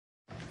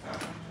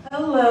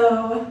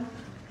Hello.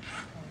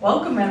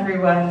 Welcome,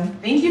 everyone.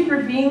 Thank you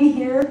for being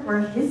here for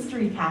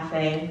History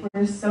Cafe.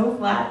 We're so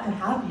glad to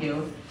have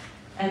you,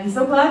 and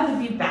so glad to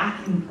be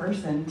back in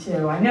person,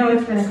 too. I know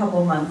it's been a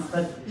couple months,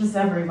 but just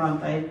every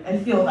month I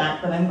feel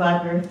that, but I'm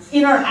glad we're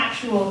in our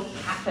actual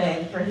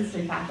cafe for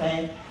History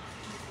Cafe.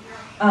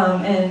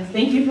 And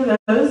thank you for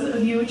those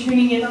of you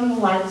tuning in on the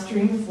live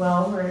stream as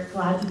well. We're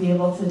glad to be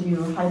able to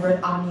do a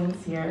hybrid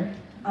audience here.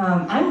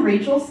 I'm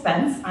Rachel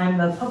Spence. I'm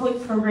the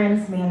Public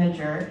Programs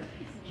Manager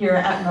here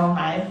at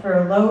MOHAI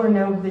for low or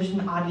no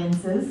vision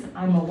audiences.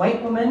 I'm a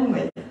white woman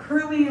with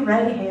curly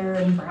red hair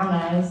and brown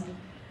eyes,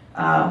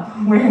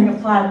 wearing a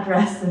plaid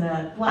dress and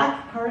a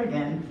black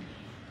cardigan.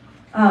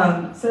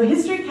 So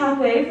History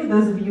Cafe, for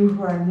those of you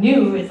who are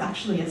new, is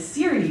actually a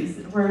series.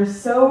 We're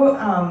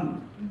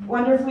so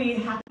wonderfully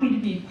happy to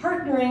be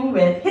partnering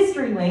with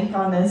HistoryLink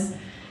on this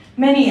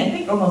I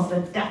think almost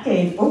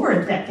over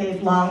a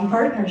decade long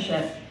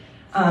partnership.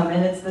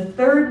 And it's the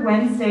third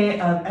Wednesday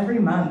of every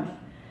month.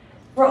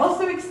 We're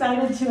also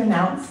excited to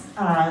announce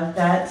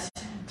that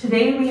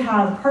today we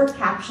have part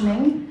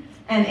captioning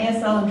and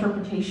ASL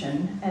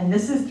interpretation, and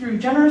this is through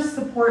generous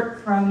support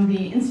from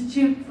the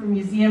Institute for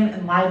Museum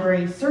and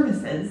Library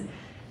Services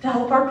to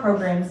help our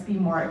programs be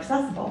more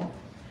accessible.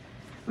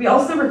 We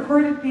also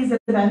recorded these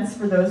events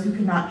for those who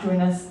could not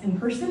join us in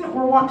person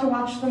or want to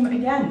watch them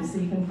again, so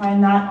you can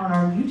find that on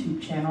our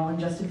YouTube channel in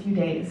just a few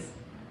days.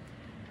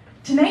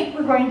 Tonight,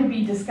 we're going to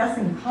be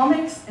discussing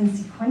comics and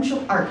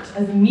sequential art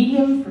as a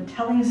medium for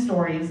telling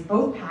stories,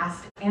 both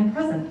past and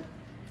present.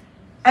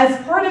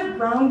 As part of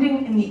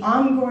grounding in the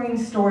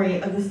ongoing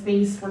story of the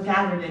space we're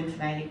gathered in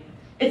tonight,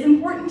 it's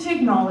important to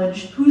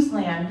acknowledge whose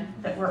land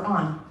that we're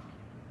on.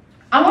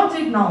 I want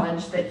to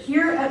acknowledge that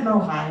here at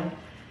MOHAI,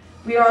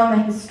 we are on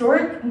the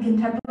historic and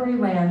contemporary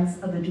lands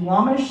of the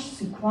Duwamish,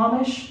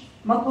 Suquamish,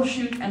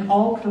 Muckleshoot, and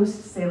all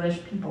Coast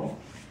Salish people.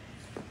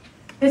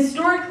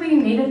 Historically,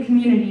 Native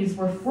communities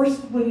were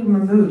forcibly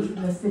removed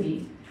from the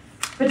city,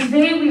 but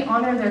today we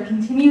honor their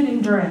continued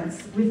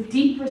endurance with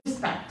deep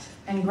respect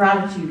and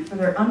gratitude for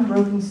their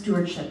unbroken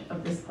stewardship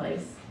of this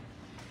place.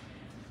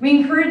 We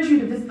encourage you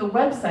to visit the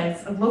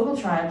websites of local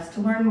tribes to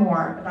learn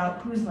more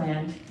about whose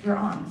land you're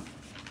on.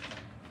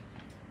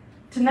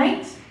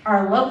 Tonight,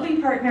 our lovely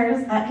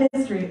partners at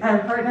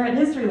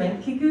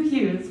HistoryLink, Kiku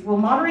Hughes, will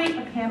moderate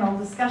a panel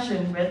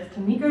discussion with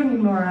Tamiko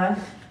Nimura,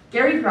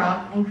 Gary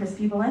Groth, and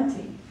Kristy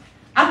Valenti.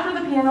 After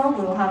the panel,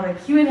 we'll have a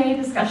Q&A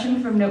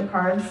discussion from note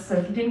cards, so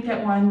if you didn't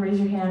get one, raise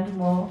your hand and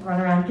we'll run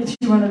around and get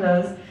you one of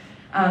those,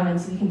 and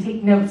so you can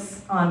take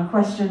notes on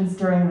questions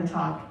during the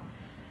talk.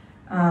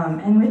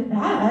 And with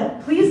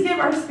that, please give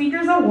our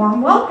speakers a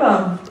warm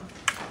welcome.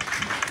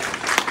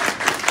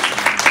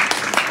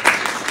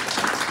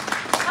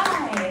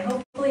 Hi,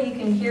 hopefully you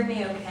can hear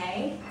me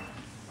okay.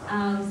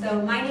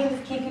 So my name is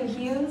Kiku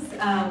Hughes.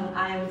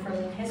 I'm from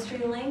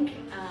HistoryLink,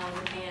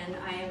 and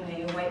I am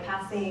a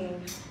white-passing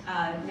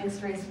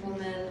mixed-race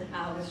woman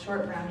with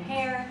short brown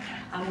hair.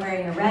 I'm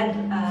wearing a red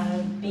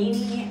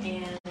beanie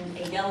and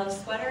a yellow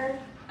sweater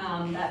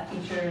that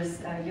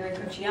features Yuri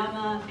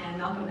Kochiyama and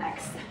Malcolm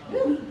X.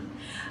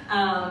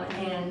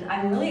 And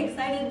I'm really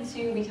excited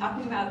to be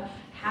talking about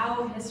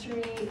how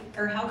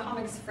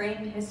comics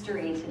framed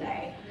history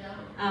today.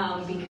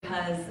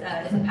 Because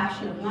it's a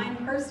passion of mine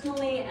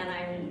personally, and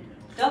I'm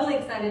doubly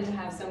excited to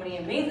have so many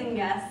amazing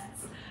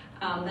guests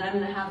that I'm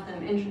going to have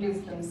them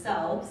introduce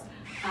themselves.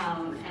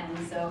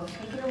 And so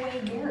take it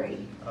away,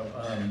 Gary.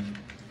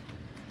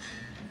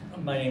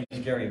 My name is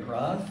Gary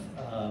Groth.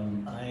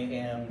 I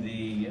am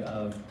the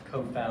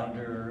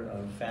co-founder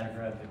of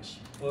Fantagraphics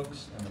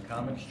Books and the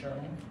Comics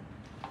Journal.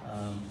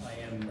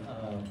 I'm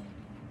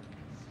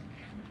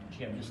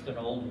just an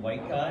old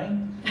white guy.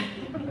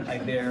 I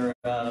bear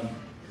an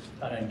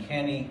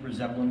uncanny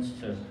resemblance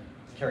to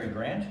Cary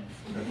Grant.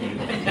 So if you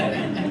take that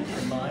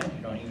in mind,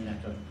 you don't even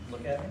have to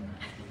look at him.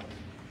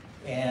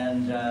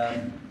 And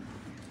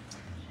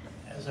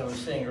as I was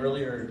saying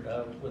earlier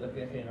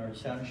in our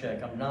sound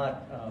check, I'm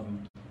not,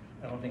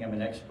 I don't think I'm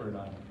an expert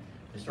on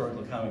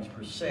historical comics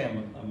per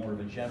se. I'm more of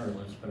a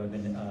generalist, but I've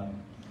been,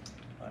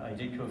 I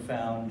did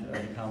co-found the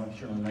Comics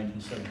Journal in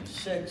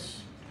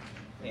 1976,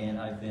 and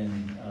I've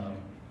been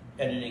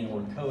editing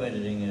or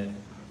co-editing it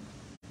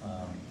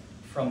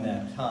from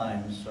that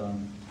time. So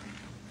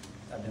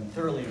I've been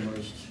thoroughly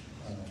immersed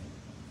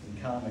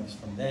in comics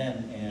from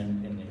then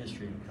and in the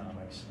history of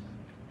comics.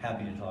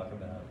 Happy to talk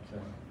about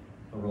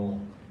the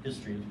role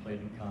history has played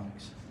in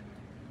comics.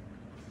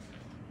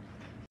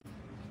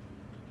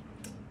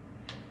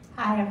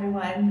 Hi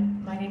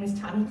everyone, my name is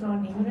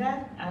Tamiko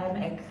Nimura. I'm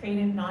a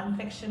creative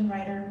nonfiction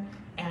writer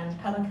and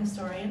public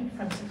historian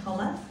from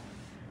Tacoma.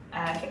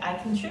 I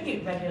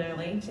contribute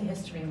regularly to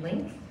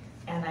HistoryLink,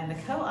 and I'm the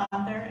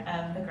co-author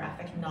of the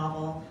graphic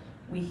novel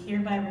We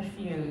Hereby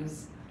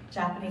Refuse,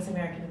 Japanese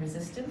American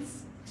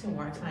Resistance to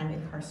Wartime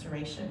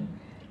Incarceration.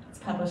 It's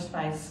published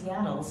by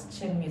Seattle's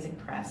Chin Music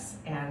Press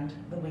and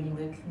the Wing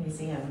Luke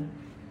Museum.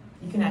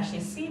 You can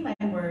actually see my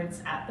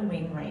words at the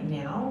Wing right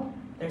now.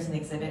 There's an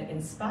exhibit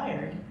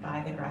inspired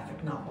by the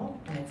graphic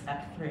novel, and it's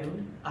up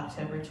through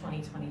October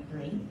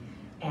 2023.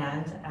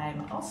 and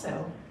I'm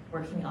also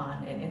working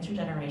on an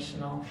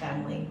intergenerational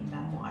family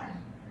memoir.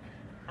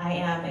 I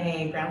am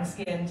a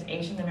brown-skinned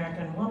Asian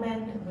American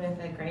woman with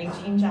a gray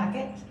jean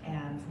jacket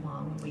and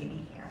long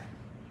wavy hair.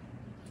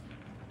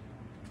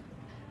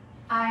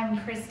 I'm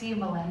Kristy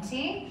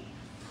Valenti.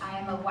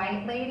 I'm a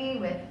white lady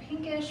with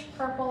pinkish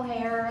purple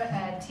hair,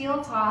 a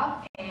teal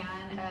top,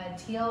 and a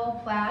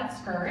teal plaid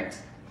skirt.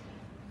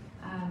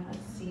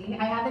 Let's see,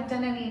 I haven't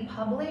done any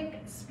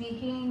public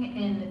speaking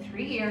in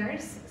 3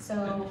 years,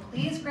 so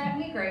please grant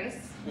me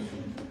grace.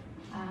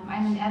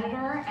 I'm an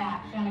editor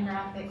at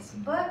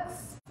Fantagraphics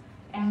Books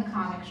and the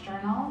Comics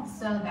Journal,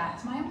 so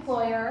that's my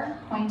employer,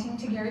 pointing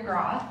to Gary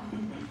Groth.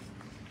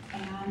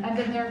 And I've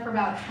been there for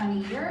about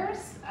 20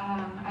 years.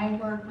 I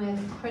work with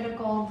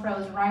critical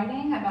prose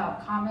writing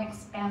about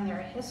comics and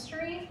their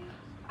history.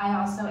 I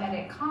also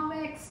edit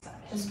comics,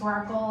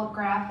 historical,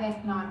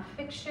 graphic,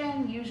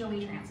 nonfiction,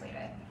 usually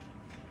translated.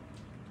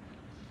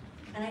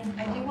 And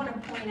I do want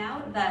to point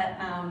out that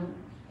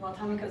while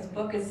Tamiko's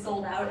book is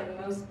sold out in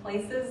most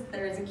places,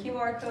 there is a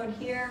QR code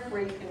here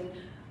where you can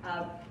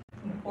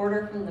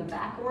order from the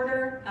back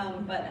order,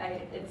 but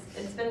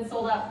it's been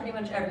sold out pretty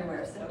much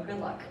everywhere, so good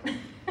luck.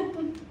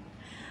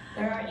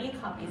 There are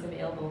e-copies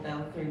available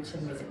though through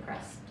Chin Music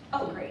Press.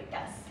 Oh, great,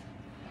 yes.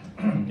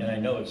 And I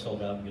know it's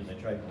sold out because I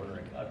tried to order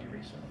a copy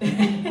recently.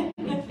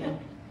 Thank you.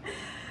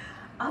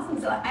 Awesome,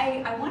 so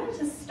I wanted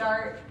to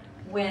start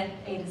with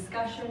a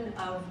discussion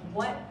of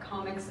what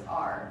comics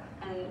are.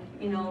 And,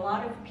 you know, a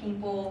lot of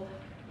people,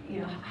 you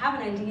know, have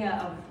an idea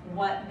of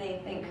what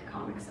they think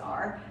comics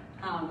are.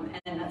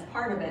 And that's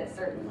part of it,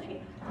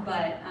 certainly.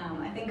 But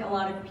I think a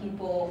lot of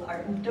people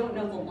don't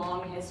know the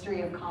long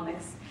history of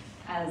comics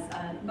as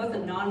both a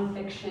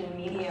nonfiction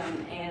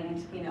medium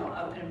and, you know,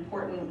 an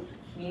important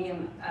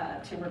medium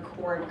to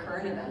record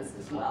current events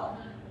as well.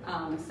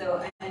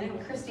 So I know,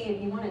 Kristy,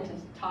 if you wanted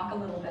to talk a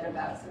little bit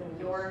about sort of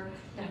your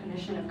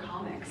definition of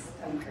comics,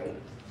 that would be great.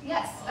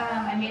 Yes,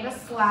 I made a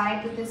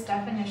slide with this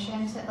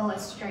definition to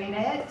illustrate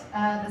it.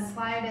 The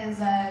slide is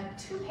a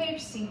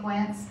 2-page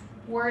sequence,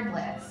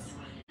 wordless.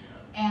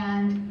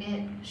 And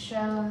it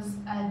shows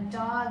a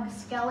dog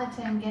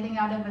skeleton getting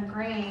out of a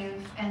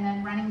grave and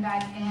then running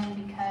back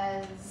in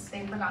because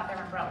they forgot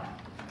their umbrella.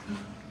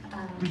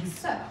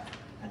 So,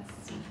 let's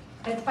see.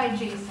 It's by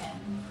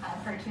Jason,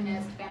 a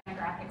cartoonist,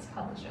 Fantagraphics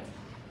publisher.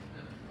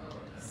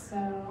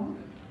 So,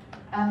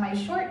 my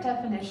short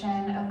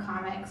definition of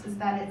comics is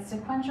that it's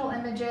sequential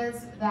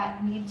images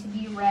that need to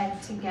be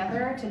read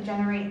together to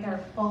generate their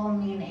full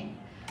meaning.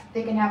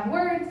 They can have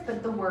words,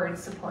 but the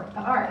words support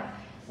the art.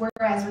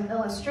 Whereas with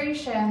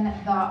illustration,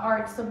 the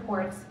art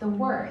supports the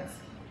words.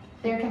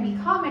 There can be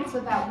comics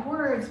without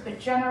words, but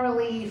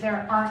generally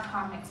there aren't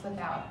comics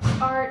without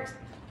art.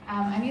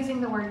 I'm using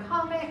the word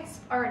comics.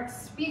 Art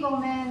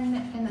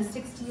Spiegelman in the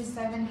 60s,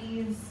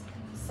 70s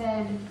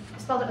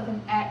spelled it with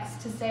an X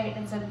to say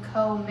it's a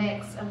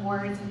co-mix of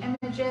words and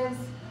images.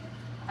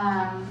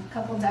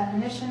 Couple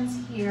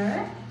definitions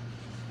here.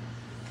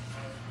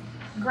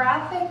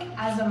 Graphic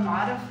as a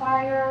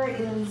modifier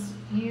is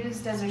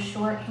used as a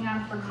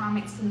shorthand for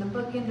comics in the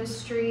book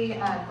industry,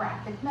 a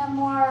graphic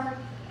memoir,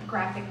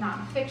 graphic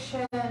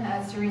nonfiction,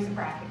 a series of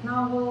graphic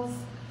novels.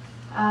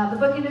 The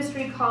book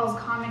industry calls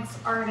comics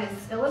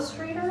artists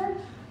illustrator,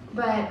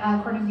 but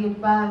according to the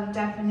above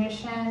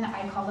definition,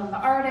 I call them the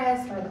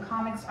artist or the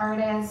comics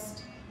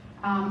artist.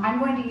 I'm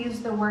going to use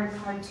the word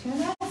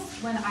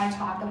cartoonist when I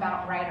talk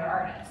about writer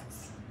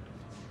artists.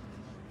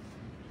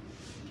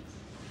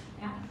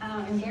 Yeah.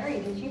 And Gary,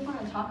 did you want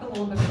to talk a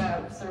little bit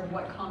about sort of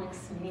what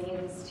comics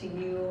means to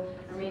you,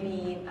 or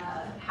maybe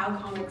how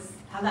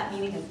that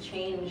meaning has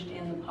changed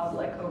in the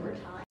public over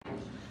time?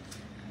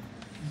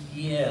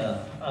 Yeah.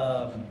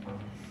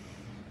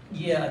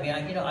 Yeah.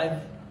 I mean,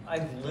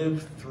 I've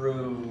lived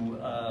through.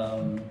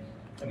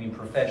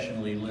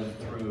 Professionally lived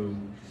through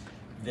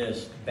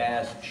this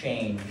vast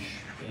change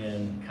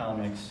in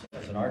comics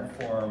as an art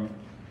form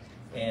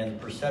and the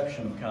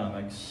perception of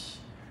comics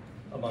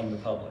among the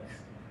public.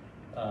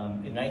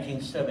 In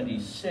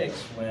 1976,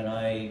 when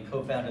I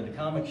co-founded the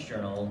Comics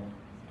Journal,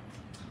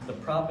 the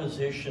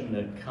proposition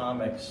that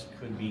comics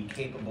could be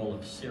capable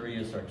of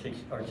serious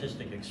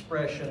artistic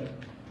expression,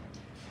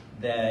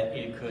 that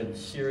it could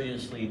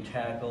seriously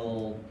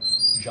tackle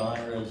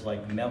genres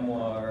like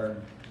memoir,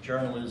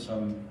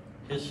 journalism,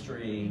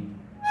 history,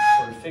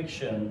 or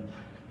fiction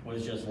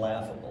was just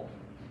laughable.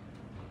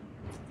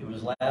 It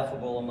was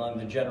laughable among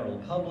the general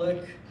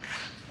public,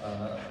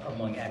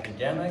 among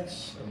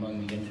academics,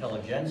 among the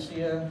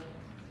intelligentsia,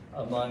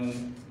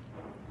 among,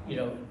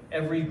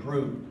 every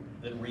group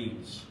that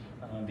reads,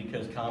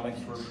 because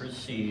comics were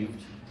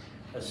perceived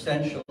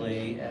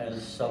essentially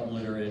as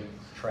subliterate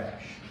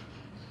trash,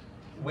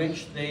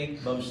 which they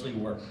mostly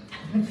were.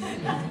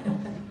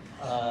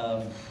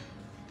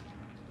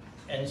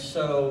 And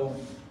so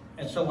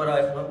what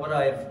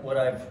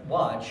I've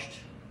watched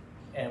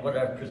and what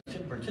I've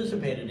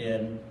participated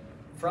in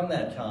from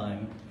that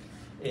time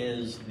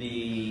is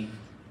the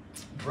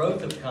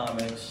growth of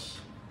comics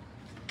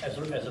as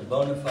a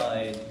bona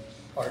fide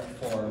art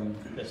form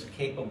that's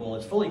capable,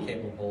 it's fully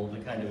capable of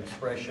the kind of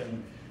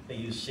expression that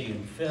you see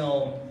in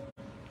film,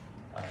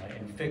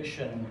 in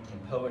fiction, in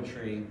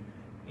poetry,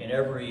 in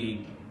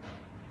every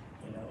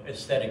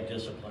aesthetic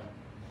discipline.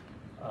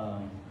 I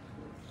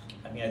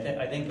mean,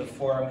 I think the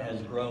form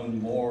has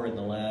grown more in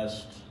the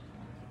last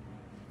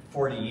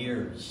 40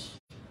 years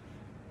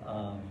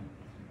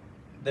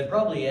than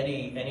probably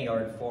any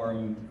art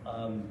form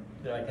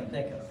that I can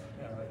think of.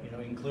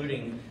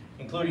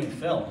 Including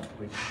film,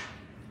 which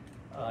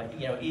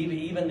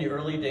even the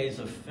early days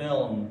of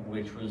film,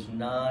 which was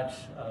not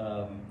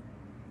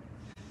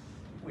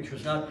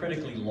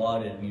critically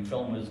lauded. I mean,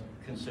 film was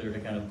considered a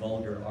kind of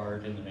vulgar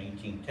art in the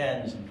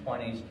 1910s and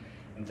 20s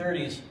and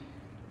 30s.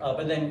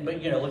 But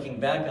looking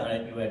back on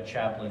it, you had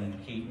Chaplin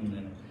and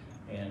Keaton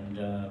and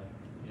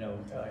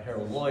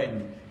Harold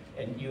Lloyd,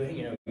 and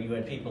you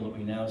had people that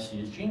we now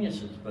see as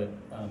geniuses. But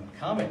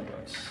comic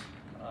books,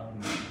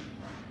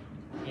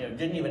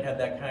 didn't even have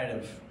that kind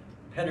of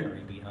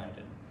pedigree behind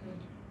it.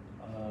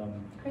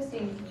 Christy,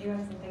 did you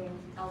have something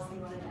else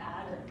you wanted to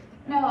add? Or?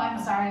 No, I'm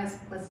sorry, I was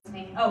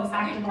listening. Oh,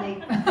 sorry.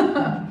 Actively.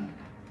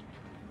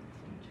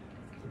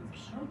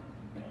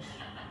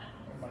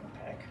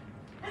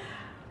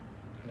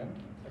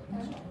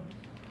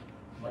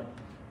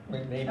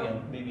 Maybe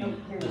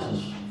this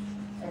is.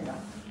 There you go.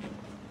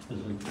 This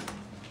is.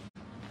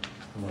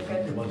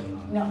 Good. It wasn't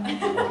on. No. Okay.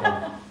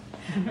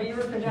 But you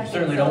were projecting. You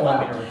certainly so don't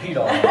want well. me to repeat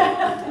all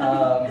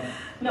that.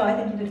 No, I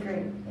think you did great.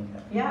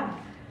 Okay. Yeah.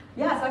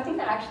 Yeah, so I think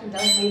that actually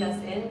does lead us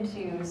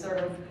into sort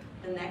of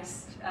the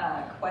next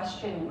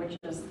question, which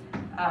is,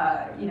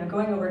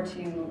 going over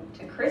to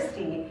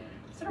Kristy,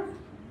 sort of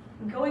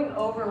going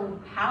over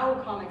how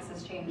comics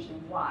has changed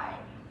and why.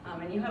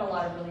 And you had a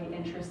lot of really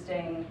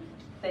interesting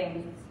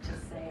things to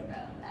say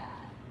about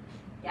that.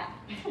 Yeah.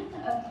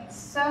 Okay,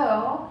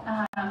 so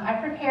I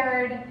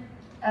prepared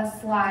a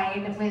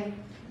slide with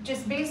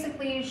just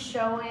basically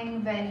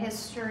showing the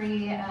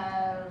history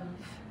of,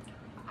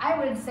 I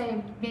would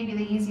say maybe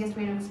the easiest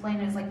way to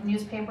explain it is like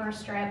newspaper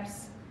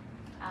strips,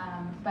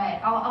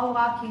 but I'll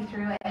walk you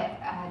through it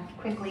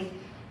quickly.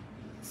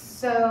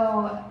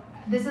 So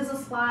this is a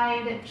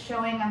slide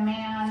showing a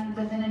man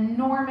with an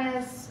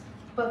enormous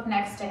book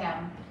next to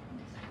him.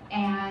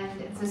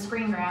 And it's a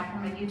screen grab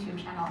from a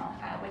YouTube channel,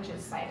 which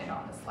is cited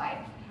on the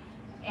slide.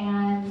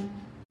 And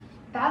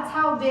that's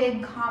how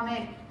big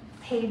comic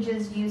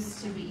pages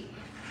used to be.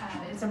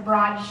 It's a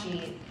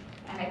broadsheet,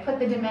 and I put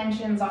the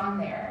dimensions on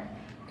there.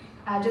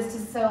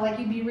 So like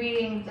you'd be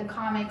reading the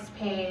comics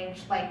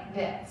page like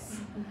this.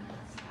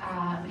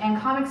 And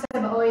comics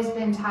have always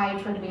been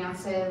tied to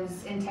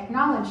advances in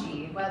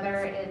technology, whether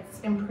it's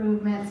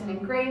improvements in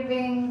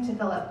engraving to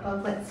fill up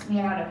booklets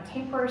made out of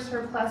taper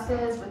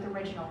surpluses with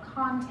original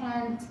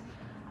content,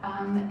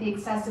 the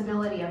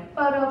accessibility of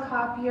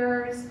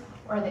photocopiers,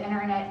 or the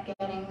internet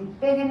getting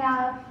big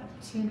enough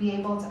to be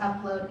able to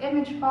upload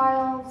image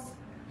files.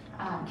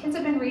 Kids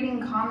have been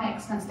reading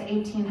comics since the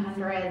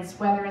 1800s,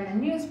 whether in the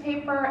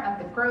newspaper, at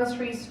the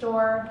grocery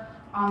store,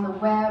 on the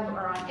web,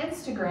 or on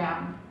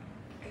Instagram.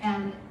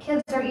 And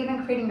kids are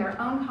even creating their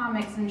own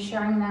comics and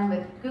sharing them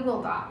with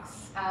Google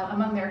Docs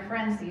among their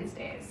friends these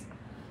days.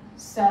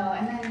 So,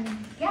 and then,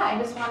 yeah, I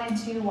just wanted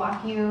to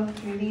walk you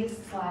through these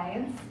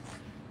slides.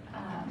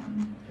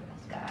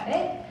 Got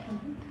it.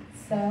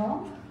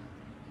 So,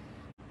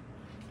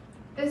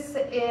 this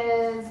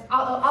is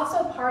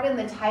also pardon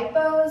the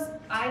typos.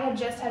 I had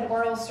just had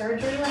oral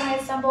surgery when I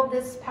assembled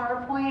this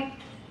PowerPoint,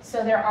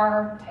 so there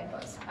are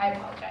typos. I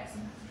apologize.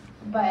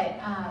 But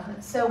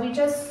so we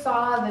just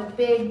saw the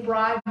big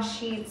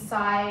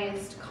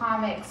broadsheet-sized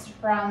comics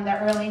from the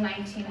early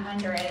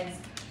 1900s.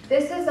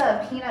 This is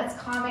a Peanuts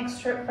comic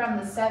strip from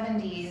the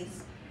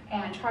 70s,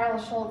 and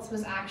Charles Schulz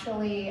was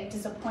actually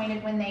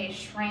disappointed when they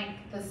shrank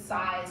the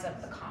size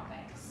of the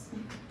comics.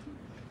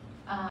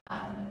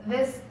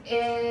 This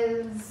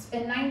is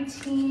in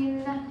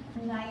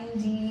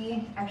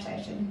 1990, actually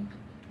I should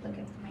look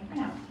at my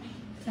printout.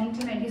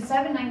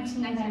 1997,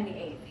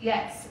 1998.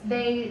 Yes,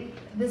 they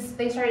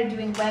started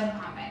doing web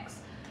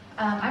comics.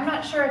 I'm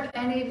not sure if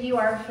any of you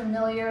are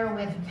familiar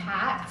with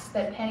PAX,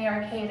 the Penny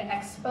Arcade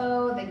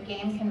Expo, the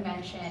game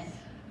convention,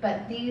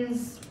 but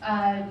these,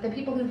 the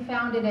people who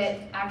founded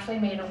it actually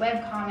made a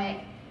web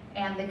comic,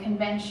 and the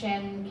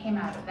convention came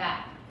out of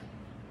that.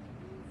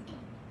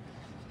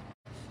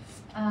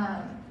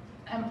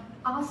 I'm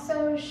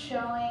also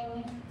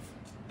showing,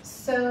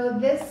 so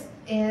this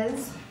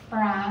is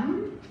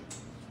from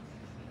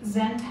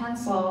Zen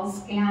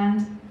Pencils,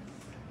 and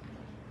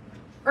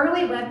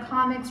early web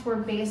comics were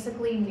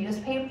basically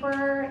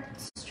newspaper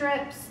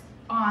strips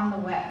on the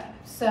web.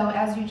 So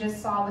as you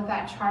just saw with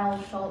that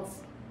Charles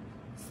Schulz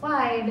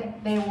slide,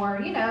 they were,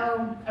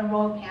 a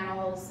row of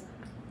panels,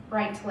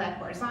 right to left,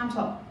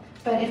 horizontal.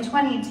 But in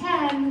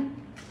 2010,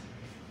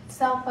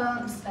 cell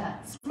phones,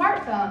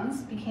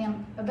 smartphones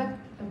became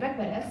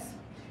ubiquitous,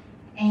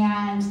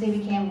 and they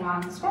became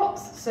long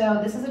scrolls.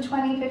 So this is a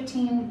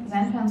 2015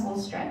 Zen Pencil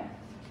strip.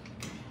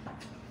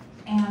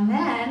 And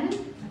then,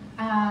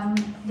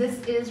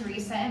 this is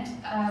recent.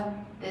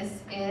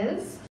 This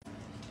is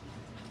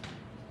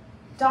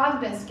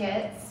Dog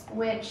Biscuits,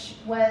 which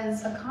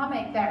was a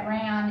comic that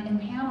ran in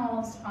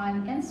panels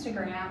on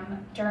Instagram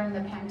during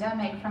the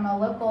pandemic from a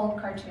local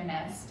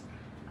cartoonist.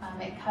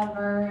 It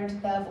covered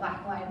the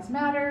Black Lives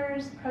Matter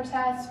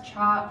protests,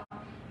 CHOP,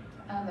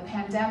 the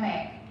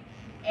pandemic,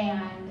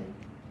 and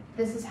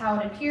this is how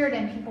it appeared,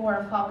 and people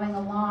were following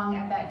along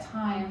at that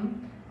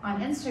time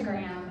on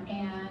Instagram,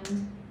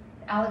 and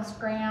Alex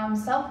Graham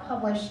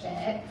self-published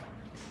it,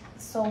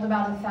 sold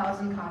about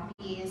 1,000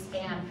 copies,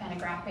 and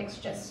Fantagraphics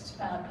just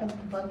put the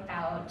book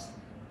out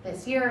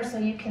this year, so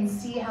you can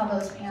see how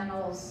those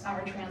panels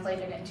are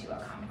translated into a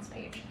comics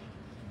page.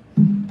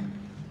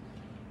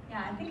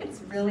 Yeah, I think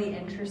it's really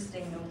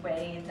interesting the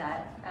way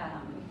that,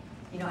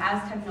 you know,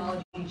 as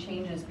technology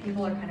changes,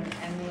 people are kind of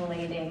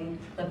emulating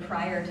the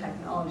prior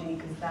technology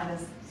because that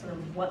is sort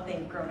of what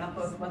they've grown up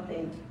with, what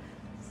they've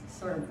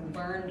sort of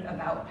learned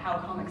about how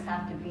comics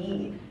have to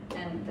be.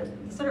 And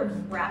the sort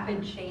of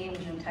rapid change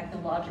in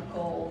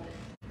technological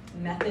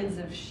methods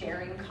of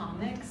sharing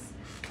comics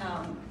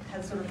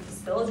has sort of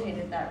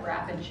facilitated that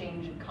rapid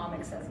change in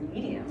comics as a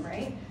medium,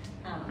 right?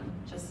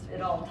 Just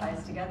it all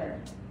ties together.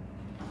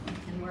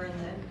 And we're in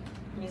the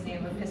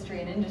Museum of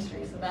History and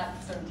Industry, so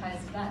that sort of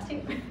ties to that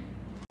too.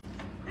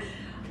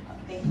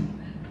 Thank you.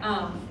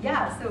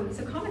 Yeah,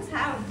 so comics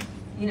have,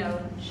 you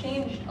know,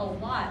 changed a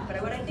lot,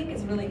 but what I think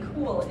is really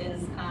cool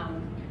is,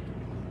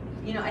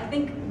 you know, I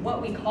think what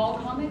we call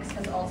comics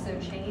has also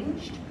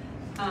changed.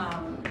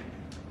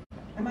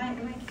 Am I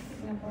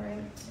keeping up all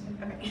right?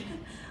 Okay.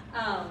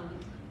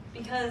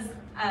 Because,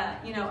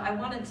 you know, I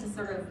wanted to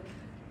sort of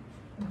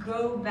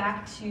go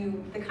back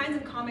to the kinds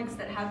of comics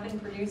that have been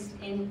produced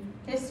in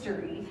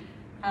history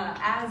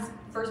as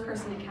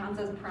first-person accounts,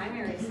 as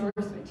primary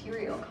source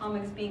material,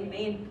 comics being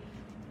made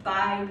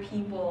by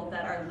people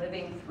that are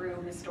living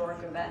through historic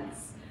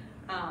events.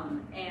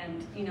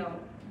 And, you know,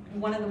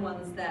 one of the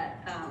ones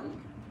that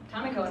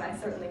Tamiko and I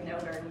certainly know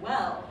very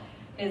well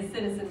is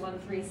Citizen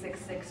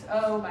 13660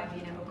 by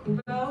Mina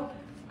Okubo.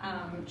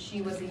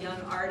 She was a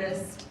young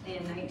artist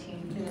in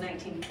the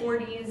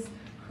 1940s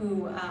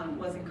who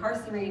was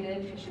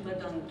incarcerated because she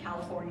lived in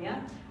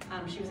California.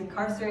 She was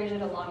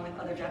incarcerated along with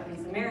other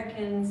Japanese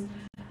Americans,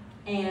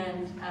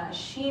 and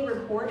she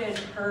recorded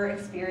her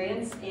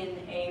experience in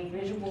a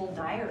visual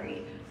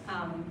diary,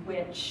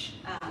 which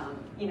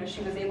you know,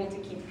 she was able to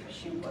keep because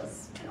she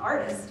was an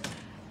artist.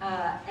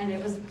 And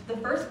it was the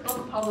first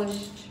book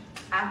published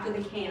after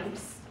the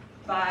camps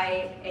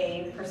by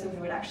a person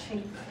who had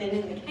actually been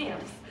in the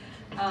camps.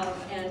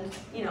 And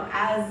you know,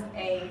 as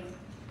a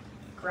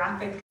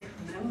graphic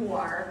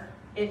memoir,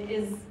 it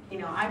is, you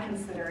know, I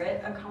consider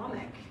it a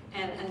comic.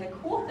 And the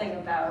cool thing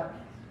about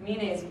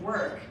Mine's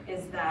work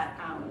is that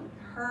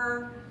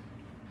her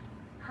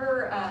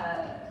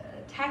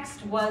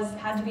text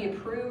had to be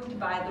approved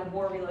by the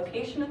War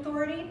Relocation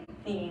Authority,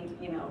 the,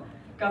 you know,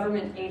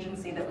 government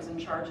agency that was in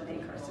charge of the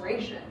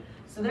incarceration.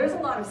 So there's a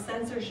lot of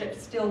censorship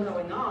still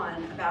going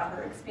on about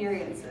her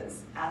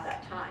experiences at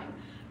that time.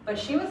 But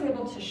she was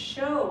able to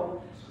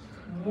show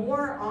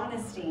more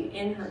honesty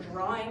in her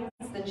drawings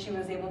than she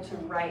was able to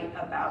write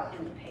about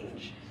in the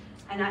page.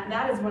 And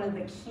that is one of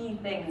the key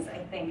things, I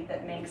think,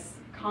 that makes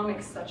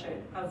comics such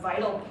a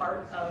vital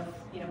part of,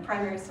 you know,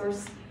 primary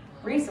source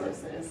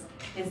resources,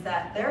 is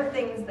that there are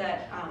things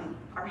that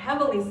are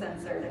heavily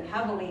censored and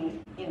heavily,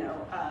 you know,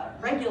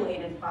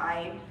 regulated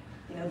by,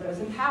 you know, those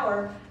in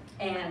power,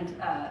 and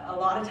a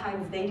lot of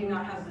times they do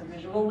not have the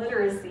visual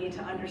literacy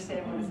to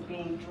understand what is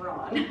being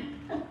drawn.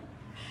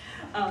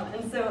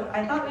 And so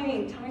I thought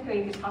maybe, Tamiko,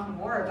 you could talk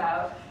more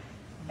about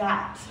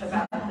that,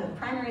 about the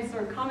primary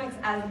source, comics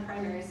as a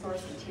primary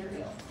source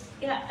material.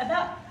 Yeah,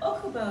 about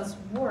Okubo's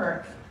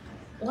work,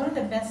 one of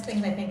the best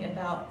things I think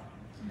about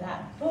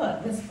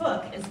this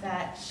book, is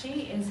that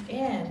she is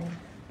in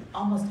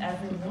almost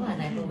every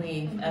one, I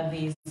believe, of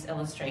these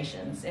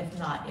illustrations, if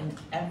not in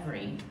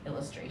every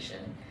illustration.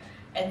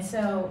 And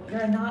so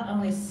you're not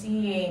only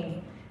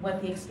seeing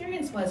what the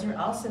experience was, you're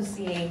also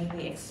seeing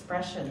the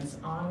expressions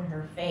on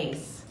her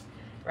face,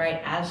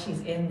 right, as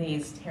she's in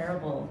these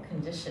terrible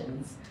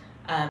conditions,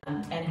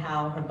 and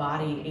how her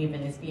body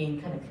even is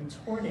being kind of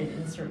contorted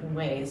in certain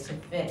ways to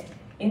fit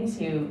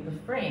into the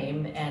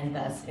frame and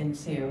thus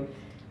into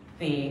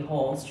the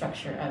whole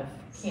structure of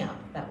camp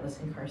that was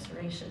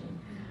incarceration.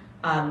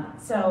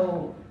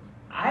 So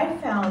I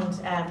found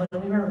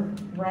when we were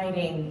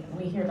writing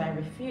We Hereby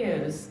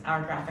Refuse,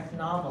 our graphic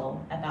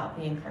novel about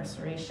the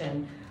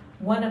incarceration,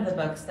 one of the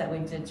books that we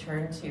did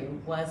turn to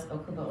was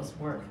Okubo's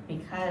work,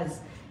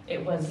 because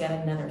it was yet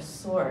another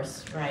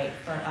source, right,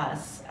 for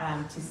us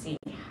to see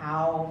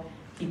how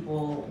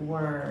people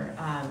were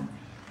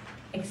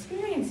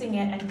experiencing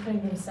it and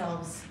putting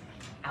themselves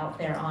out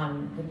there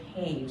on the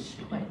page,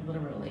 quite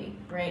literally,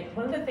 right?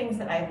 One of the things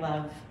that I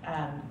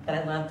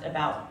loved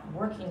about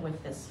working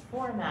with this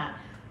format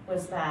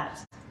was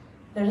that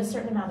there's a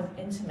certain amount of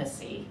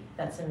intimacy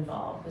that's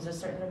involved. There's a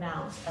certain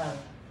amount of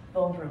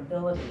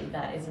vulnerability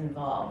that is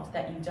involved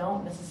that you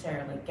don't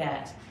necessarily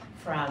get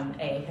from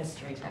a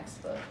history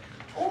textbook,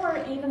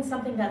 or even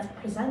something that's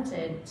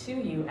presented to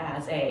you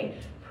as a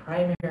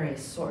primary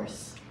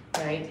source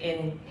right,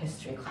 in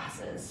history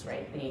classes,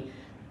 right? The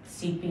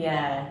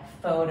sepia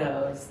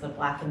photos, the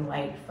black and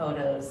white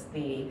photos,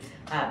 the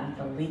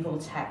legal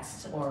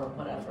text or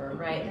whatever,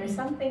 right? There's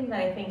something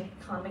that I think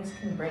comics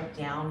can break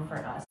down for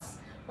us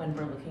when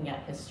we're looking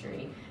at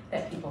history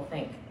that people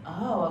think,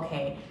 oh,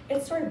 okay,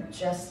 it's sort of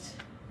just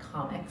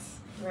comics,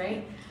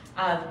 right?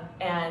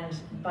 And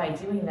by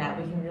doing that,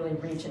 we can really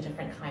reach a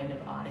different kind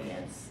of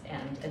audience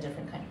and a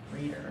different kind of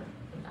reader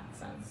in that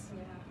sense.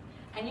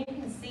 Yeah. And you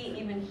can see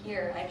even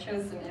here, I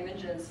chose some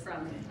images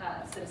from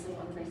Citizen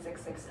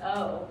 13660.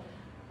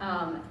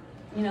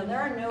 You know, there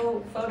are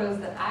no photos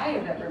that I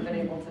have ever been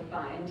able to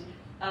find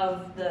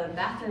of the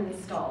bathroom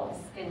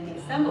stalls in the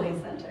Assembly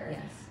Center.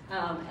 Yes.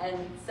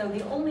 And so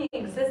the only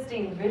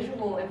existing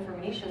visual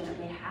information that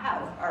we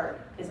have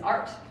is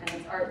art, and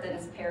it's art that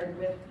is paired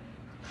with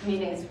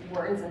Mine's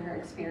words and her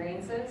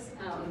experiences.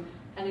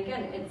 And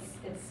again,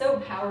 it's so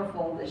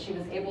powerful that she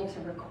was able to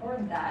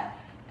record that,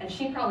 and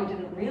she probably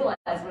didn't realize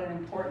what an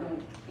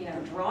important, you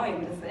know,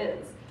 drawing this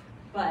is.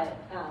 But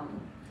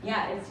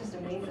yeah, it's just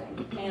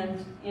amazing.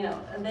 And you know,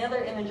 the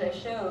other image I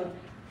showed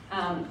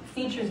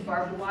features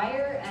barbed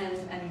wire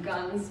and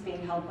guns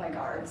being held by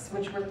guards,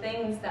 which were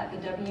things that the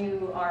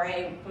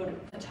WRA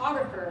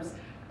photographers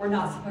were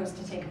not supposed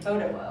to take a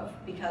photo of,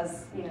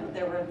 because you know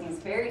there were these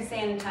very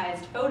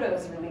sanitized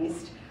photos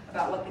released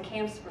about what the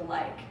camps were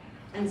like.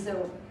 And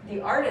so the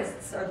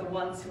artists are the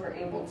ones who are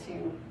able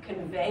to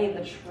convey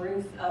the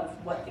truth of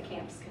what the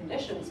camp's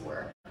conditions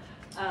were.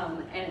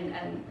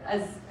 And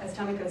as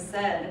Tamiko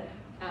said,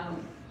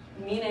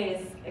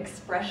 Mine's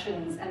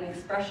expressions and the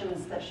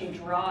expressions that she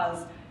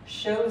draws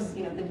shows,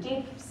 you know, the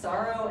deep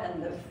sorrow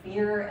and the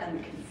fear and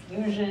the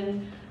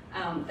confusion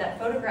that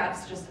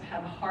photographs just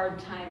have a hard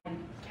time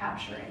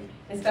capturing,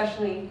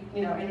 especially,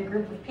 you know, in a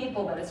group of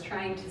people that is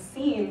trying to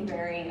seem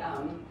very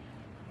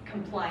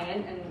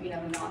compliant and, you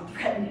know,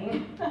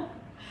 non-threatening.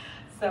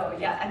 So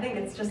yeah, I think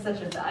it's just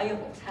such a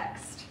valuable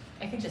text.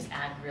 I could just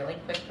add really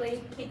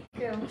quickly,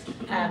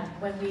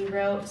 when we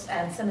wrote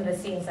some of the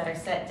scenes that are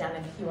set down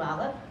in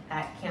Puyallup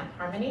at Camp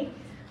Harmony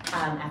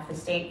at the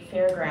state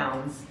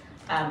fairgrounds,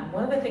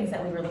 one of the things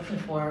that we were looking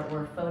for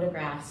were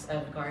photographs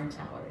of guard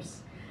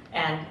towers.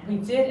 And we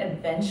did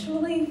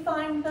eventually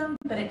find them,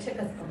 but it took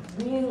us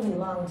a really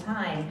long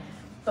time.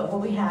 But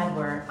what we had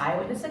were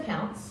eyewitness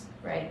accounts,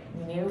 right?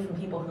 We knew from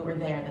people who were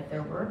there that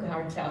there were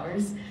guard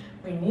towers.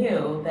 We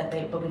knew that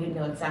but we didn't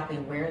know exactly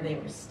where they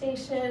were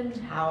stationed,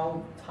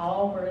 how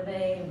tall were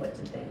they, what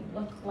did they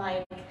look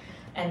like.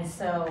 And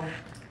so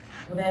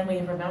then we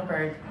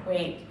remembered,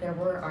 wait, there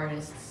were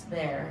artists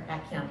there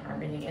at Camp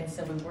Harmony. And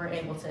so we were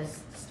able to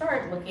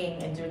start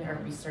looking and doing our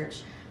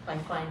research by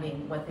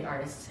finding what the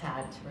artists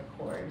had to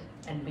record,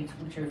 and we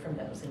drew from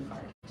those in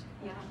part.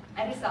 Yeah,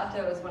 Eddie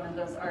Sato is one of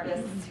those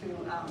artists who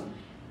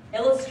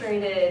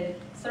illustrated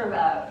sort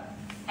of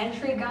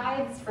entry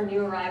guides for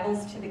new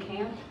arrivals to the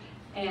camp,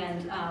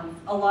 and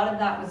a lot of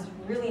that was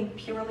really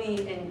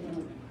purely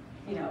in,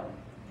 you know,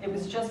 it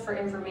was just for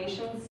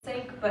information's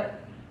sake, but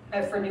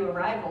for new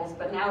arrivals,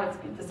 but now it's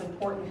this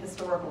important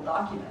historical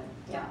document.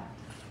 Yeah.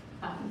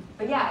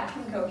 But yeah,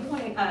 Tamiko, if you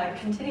want to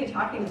continue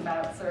talking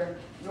about sort of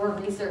your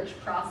research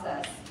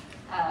process,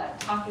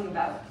 talking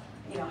about,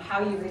 you know,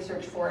 how you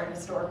research for a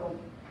historical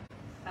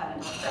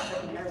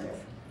graphic narrative.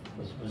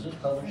 Was this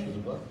published as a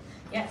book?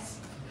 Yes.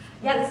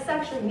 Yeah, this is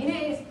actually,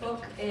 Mine's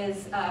book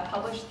is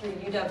published through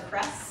UW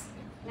Press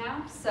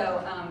now,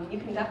 so you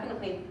can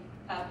definitely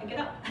pick it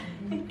up.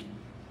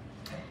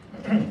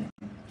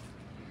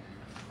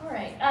 All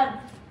right.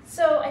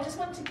 So I just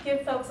want to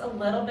give folks a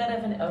little bit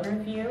of an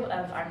overview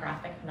of our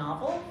graphic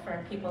novel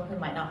for people who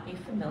might not be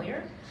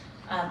familiar.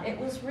 It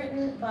was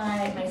written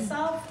by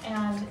myself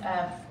and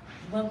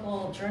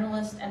local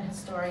journalist and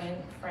historian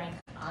Frank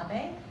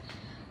Abe.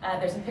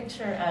 There's a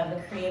picture of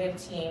the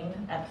creative team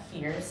up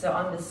here. So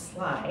on this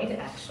slide,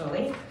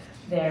 actually,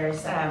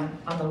 there's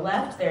on the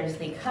left, there's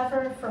the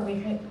cover for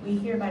We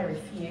Hereby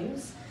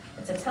Refuse.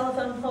 It's a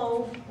telephone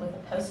pole with a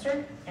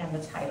poster and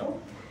the title.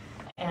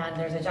 And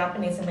there's a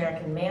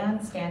Japanese-American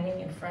man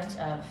standing in front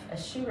of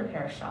a shoe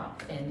repair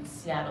shop in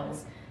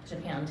Seattle's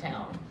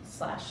Japantown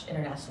 /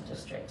 International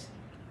District.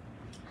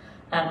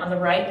 On the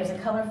right, there's a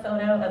color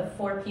photo of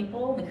 4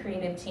 people, the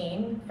creative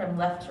team, from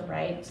left to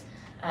right,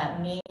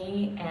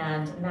 me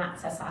and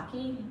Matt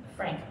Sasaki,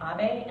 Frank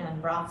Abe,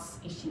 and Ross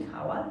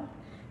Ishikawa.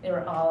 We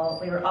were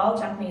all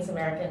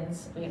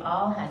Japanese-Americans. We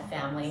all had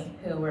family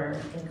who were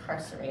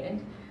incarcerated.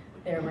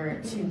 There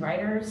were 2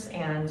 writers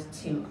and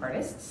 2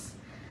 artists.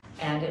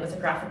 And it was a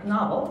graphic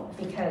novel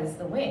because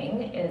the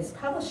Wing is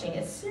publishing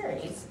a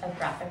series of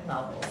graphic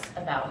novels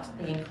about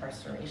the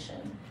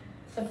incarceration.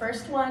 The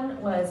first one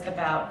was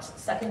about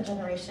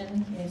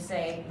second-generation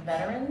Nisei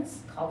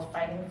veterans called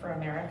Fighting for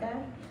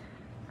America.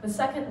 The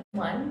second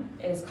one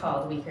is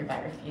called We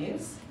Hereby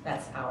Refuse,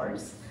 that's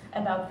ours,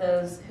 about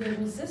those who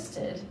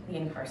resisted the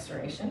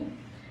incarceration.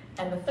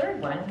 And the third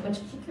one,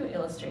 which Kiku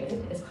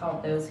illustrated, is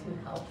called Those Who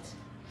Helped,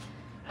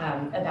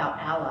 about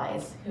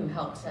allies who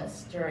helped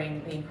us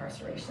during the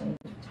incarceration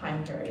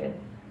time period.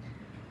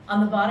 On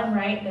the bottom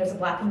right, there's a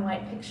black and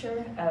white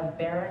picture of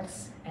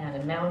barracks and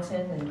a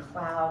mountain and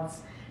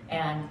clouds,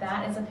 and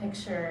that is a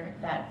picture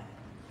that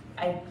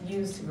I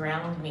use to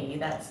ground me.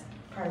 That's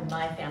part of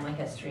my family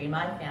history.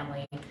 My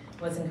family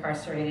was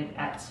incarcerated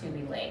at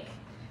Tule Lake,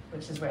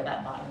 which is where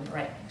that bottom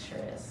right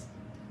picture is.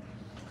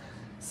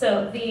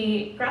 So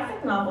the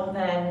graphic novel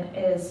then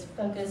is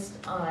focused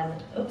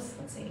on, oops,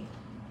 let's see,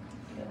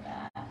 go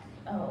back.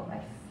 Oh,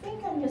 I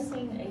think I'm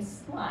missing a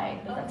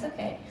slide, but that's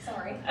okay.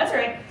 Sorry. That's all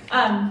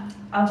right.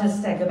 I'll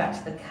just go back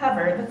to the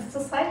cover. The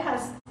slide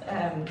has,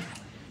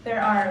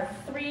 there are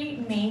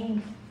three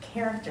main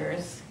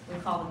characters. We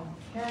call them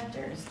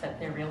characters, but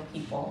they're real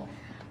people.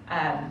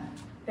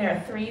 There are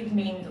three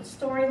main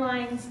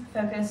storylines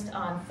focused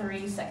on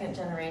three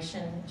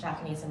second-generation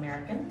Japanese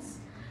Americans.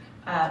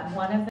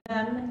 One of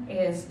them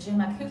is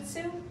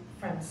Jimakutsu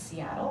from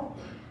Seattle.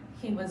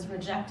 He was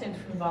rejected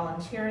from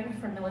volunteering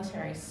for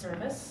military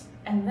service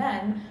and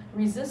then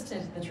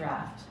resisted the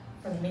draft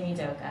from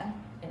Minidoka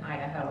in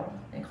Idaho,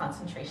 a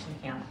concentration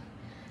camp.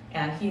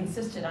 And he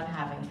insisted on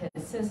having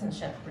his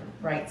citizenship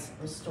rights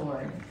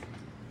restored.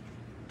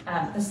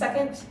 The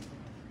second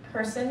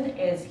person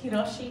is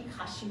Hiroshi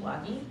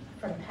Kashiwagi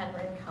from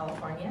Penryn,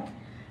 California.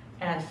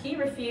 And he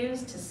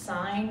refused to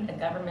sign a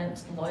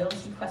government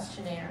loyalty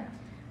questionnaire.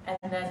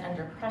 And then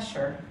under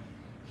pressure,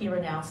 he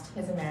renounced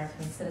his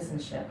American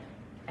citizenship,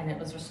 and it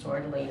was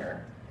restored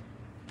later.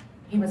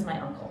 He was my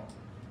uncle.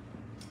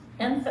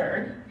 And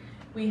third,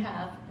 we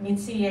have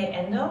Mitsuye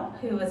Endo,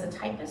 who was a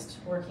typist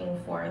working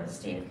for the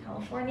state of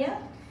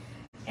California.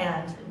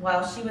 And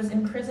while she was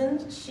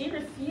imprisoned, she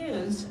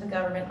refused the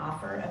government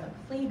offer of a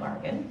plea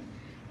bargain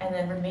and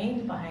then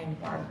remained behind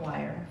barbed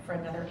wire for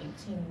another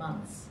 18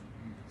 months.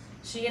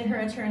 She and her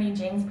attorney,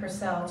 James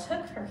Purcell,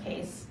 took her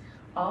case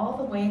all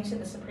the way to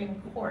the Supreme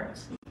Court,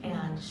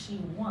 and she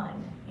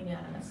won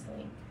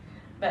unanimously.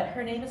 But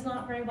her name is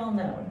not very well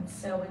known,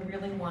 so we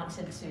really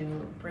wanted to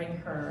bring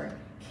her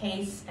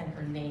case and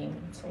her name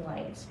to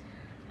light.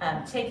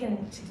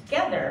 Taken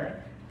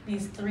together,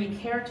 these three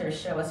characters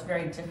show us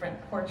very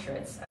different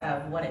portraits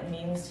of what it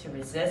means to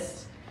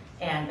resist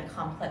and the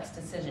complex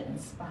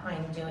decisions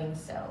behind doing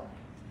so.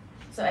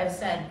 So I've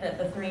said that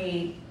the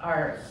three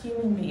are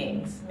human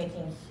beings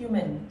making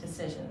human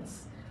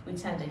decisions. We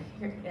tend to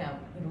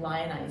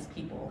lionize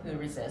people who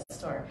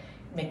resist or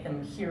make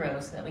them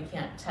heroes that we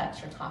can't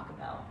touch or talk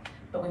about.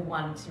 But we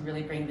wanted to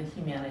really bring the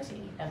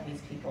humanity of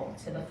these people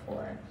to the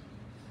fore.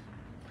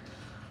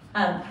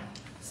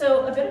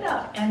 So a bit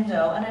about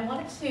Endo, and I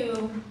wanted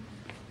to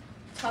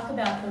talk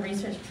about the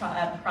research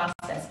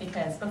process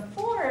because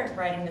before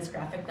writing this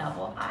graphic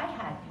novel, I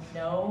had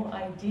no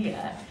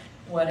idea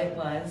what it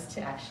was to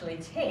actually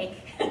take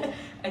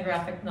a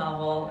graphic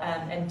novel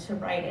and to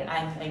write it.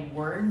 I'm a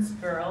words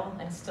girl,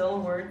 I'm still a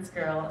words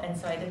girl, and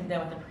so I didn't know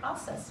what the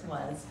process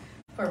was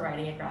for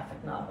writing a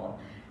graphic novel.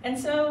 And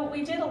so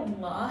we did a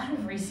lot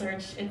of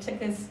research. It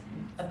took us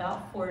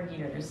about 4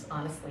 years,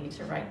 honestly,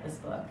 to write this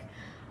book,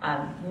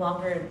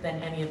 longer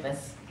than any of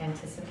us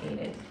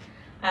anticipated.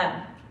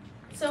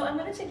 So I'm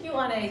going to take you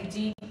on a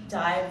deep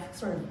dive,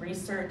 sort of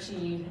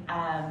researchy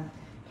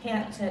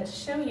to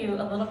show you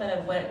a little bit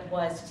of what it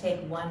was to take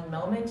one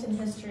moment in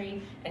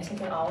history and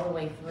take it all the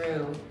way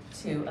through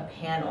to a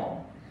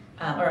panel,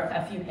 or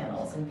a few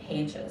panels and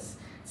pages.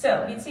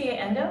 So Mitsuye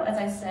Endo, as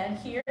I said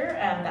here,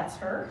 that's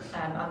her.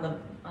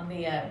 On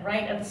the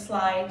right of the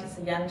slide is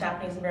a young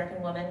Japanese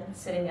American woman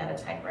sitting at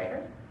a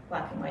typewriter,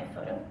 black and white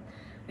photo.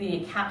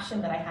 The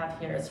caption that I have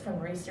here is from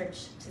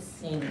research to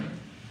scene.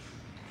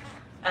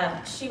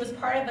 She was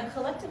part of a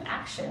collective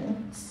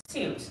action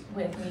suit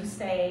with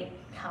Nisei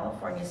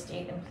California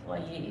state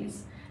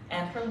employees,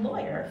 and her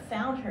lawyer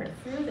found her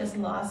through this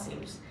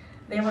lawsuit.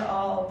 They were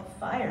all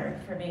fired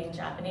for being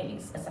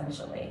Japanese,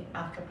 essentially,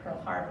 after Pearl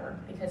Harbor,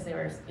 because they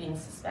were being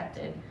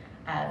suspected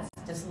as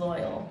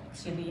disloyal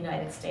to the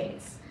United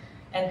States.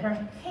 And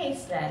her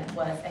case then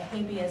was a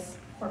habeas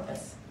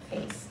corpus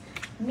case,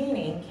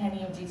 meaning can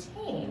you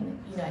detain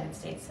United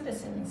States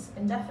citizens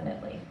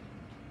indefinitely?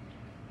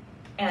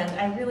 And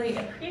I really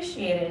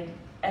appreciated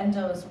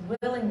Endo's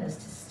willingness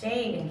to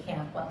stay in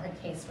camp while her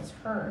case was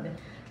heard,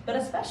 but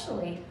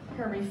especially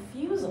her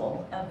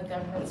refusal of the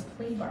government's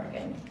plea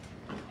bargain.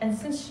 And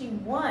since she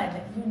won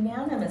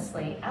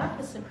unanimously at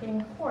the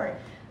Supreme Court,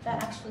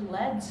 that actually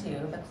led to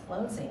the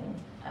closing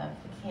of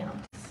the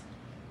camps.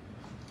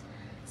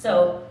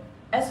 So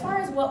as far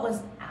as what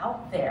was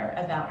out there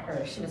about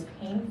her, she was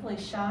painfully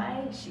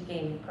shy. She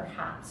gave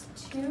perhaps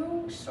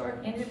 2 short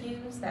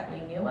interviews that we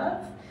knew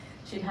of.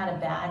 She'd had a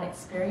bad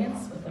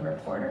experience with the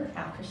reporter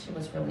after she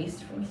was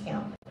released from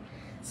camp.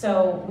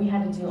 So we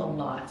had to do a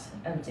lot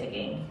of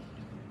digging.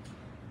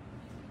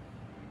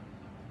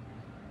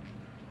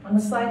 On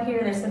the slide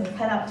here, there's some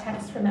cutout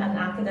text from an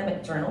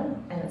academic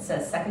journal, and it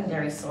says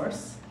secondary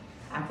source,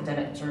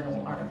 academic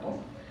journal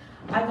article.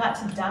 I got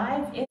to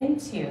dive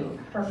into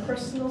her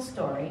personal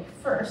story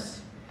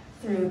first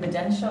through the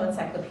Densho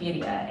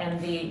Encyclopedia, and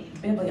the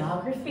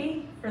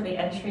bibliography for the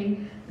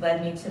entry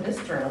led me to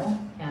this journal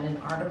and an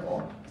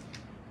article.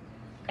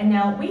 And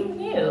now we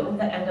knew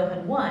that Endo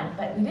had won,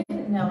 but we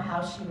didn't didn't know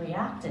how she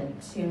reacted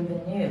to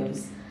the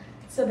news.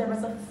 So there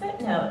was a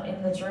footnote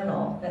in the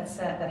journal that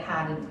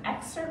had an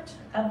excerpt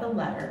of the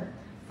letter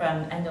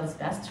from Endo's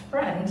best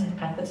friend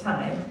at the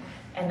time,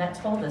 and that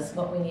told us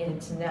what we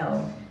needed to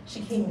know.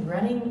 She came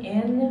running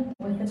in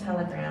with the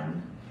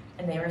telegram,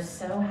 and they were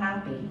so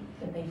happy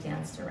that they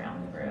danced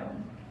around the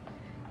room.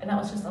 And that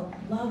was just a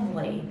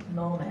lovely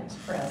moment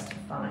for us to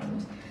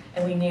find,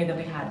 and we knew that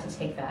we had to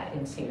take that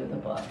into the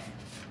book.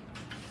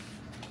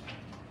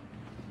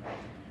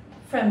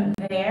 From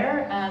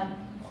there,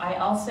 I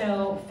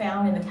also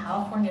found in the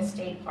California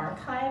State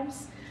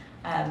Archives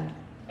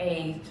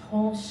a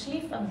whole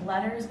sheaf of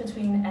letters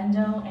between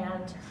Endo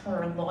and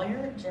her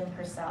lawyer, Jim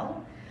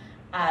Purcell.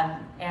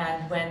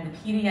 And when the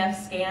PDF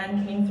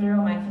scan came through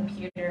on my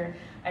computer,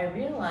 I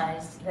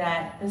realized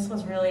that this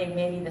was really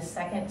maybe the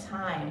second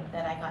time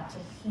that I got to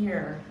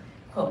hear,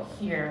 quote,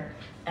 hear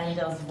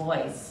Endo's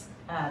voice.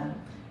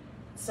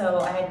 So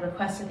I had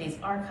requested these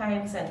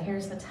archives, and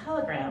here's the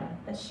telegram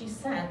that she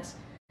sent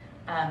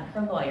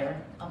her lawyer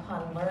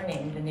upon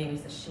learning the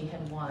news that she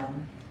had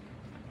won.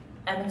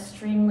 I'm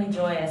extremely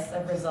joyous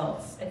of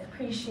results. I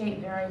appreciate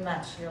very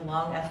much your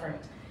long effort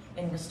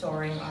in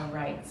restoring our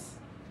rights.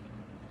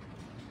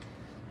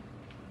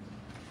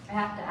 I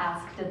have to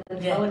ask, did the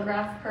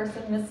telegraph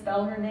person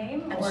misspell her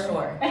name? I'm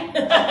sure.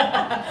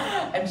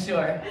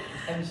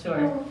 I'm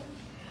sure.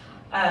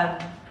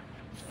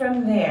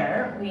 From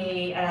there,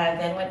 we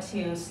then went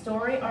to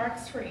story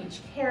arcs for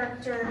each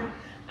character.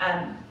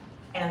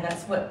 And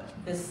that's what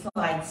this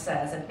slide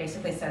says. It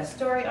basically says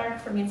story arc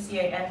for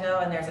Mitsuye Endo,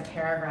 and there's a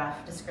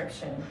paragraph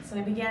description. So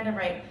we began to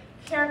write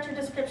character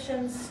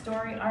descriptions,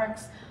 story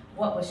arcs.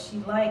 What was she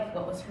like?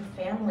 What was her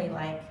family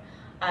like?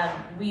 I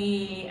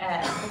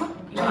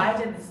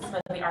did this is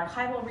the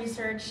archival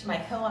research. My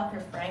co-author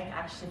Frank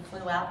actually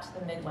flew out to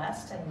the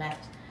Midwest and met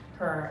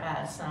her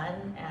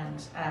son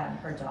and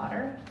her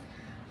daughter.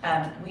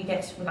 We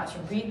got to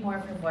read more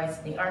of her voice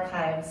in the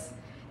archives.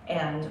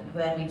 And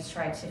then we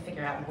tried to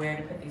figure out where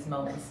to put these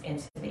moments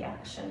into the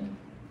action.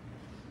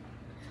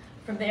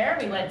 From there,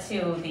 we went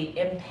to the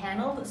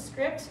impaneled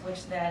script,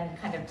 which then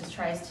kind of just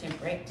tries to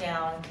break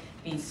down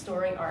the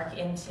story arc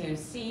into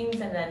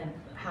scenes and then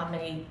how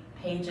many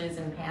pages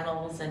and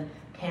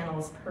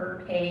panels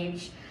per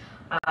page.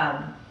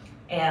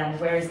 And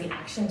where is the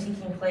action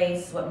taking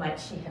place? What might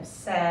she have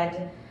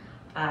said?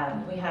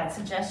 We had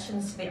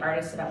suggestions to the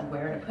artists about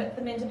where to put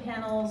them into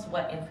panels,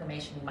 what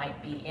information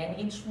might be in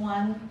each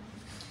one.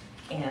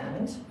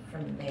 And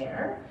from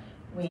there,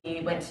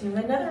 we went to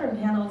another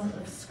impaneled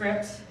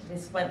script.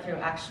 This went through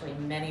actually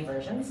many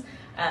versions,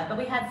 but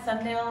we had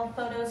thumbnail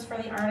photos for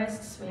the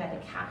artists. We had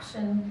to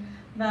caption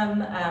them.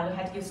 We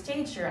had to give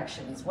stage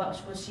directions. What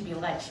would she be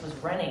like? She was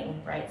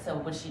running, right? So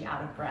was she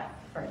out of breath,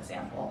 for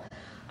example?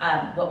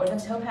 What were the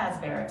Topaz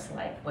barracks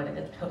like? What did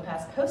the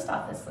Topaz post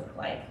office look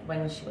like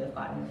when she would have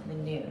gotten the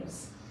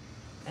news?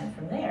 And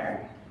from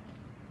there,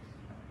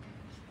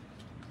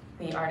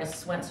 the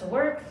artists went to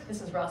work.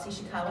 This is Ross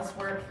Ishikawa's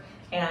work.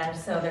 And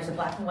so there's a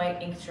black and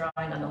white ink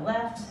drawing on the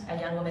left, a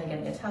young woman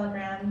getting a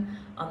telegram.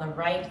 On the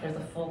right, there's a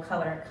full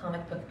color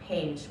comic book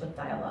page with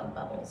dialogue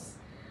bubbles.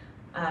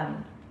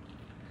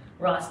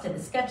 Ross did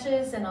the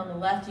sketches, and on the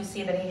left you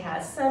see that he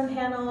has some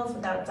panels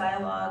without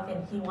dialogue,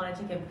 and he wanted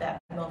to give that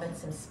moment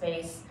some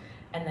space,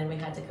 and then we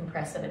had to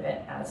compress it a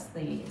bit as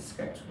the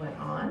script went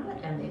on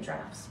and the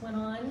drafts went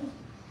on.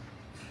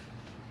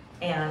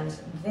 And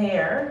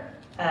there,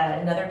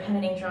 another pen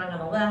and ink drawing on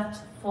the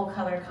left, full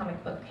color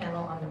comic book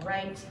panel on the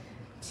right,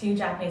 2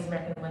 Japanese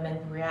American women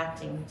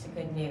reacting to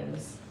good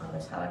news on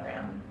the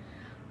telegram.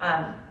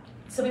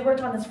 So we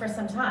worked on this for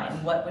some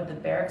time. What would the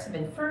barracks have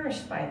been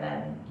furnished by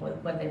then?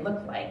 What would they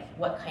look like?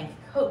 What kind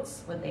of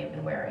coats would they have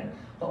been wearing?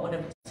 What would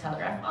a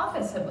telegraph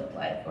office have looked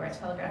like, or a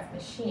telegraph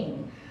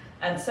machine?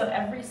 So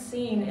every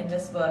scene in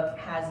this book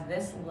has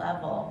this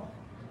level,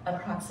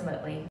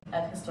 approximately,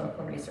 of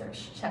historical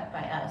research checked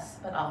by us,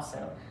 but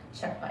also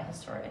checked by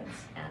historians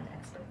and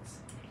experts.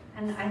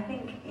 And I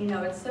think,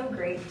 it's so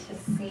great to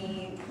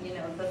see,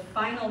 the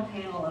final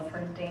panel of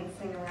her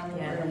dancing around the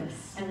room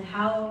and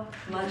how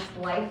much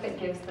life it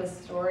gives this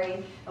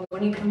story. And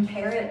when you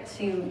compare it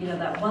to,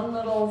 that one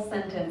little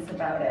sentence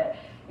about it,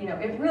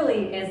 it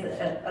really is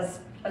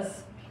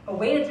a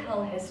way to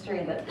tell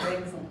history that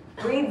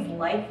breathes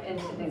life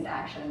into these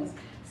actions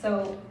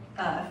so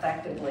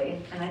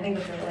effectively. And I think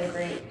it's a really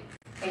great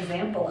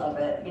example of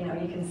it. You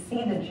can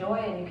see the joy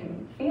and you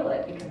can feel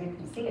it because you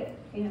can see it,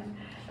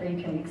 or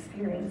you can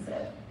experience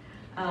it.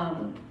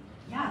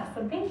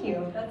 So thank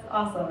you, that's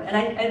awesome. And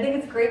I think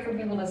it's great for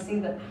people to see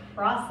the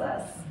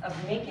process of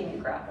making a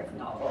graphic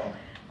novel,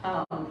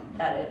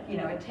 that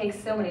it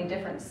takes so many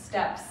different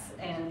steps,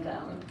 and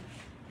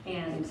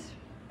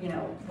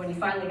when you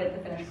finally get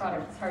the finished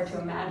product, it's hard to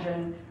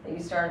imagine that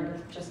you started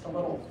with just a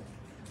little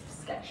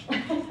sketch.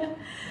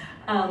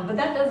 But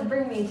that does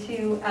bring me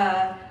to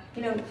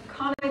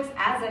comics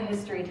as a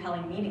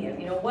history-telling medium.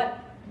 What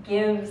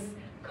gives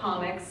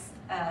comics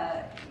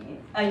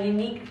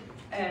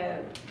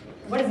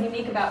what is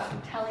unique about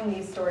telling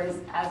these stories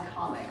as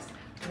comics?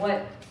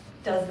 What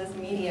does this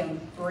medium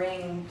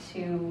bring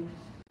to,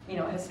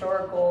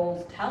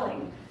 historical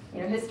telling?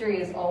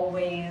 History is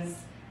always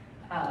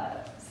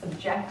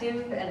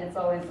subjective, and it's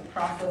always a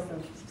process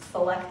of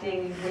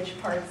selecting which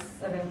parts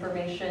of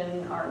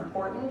information are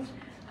important.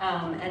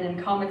 And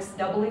in comics,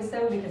 doubly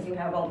so, because you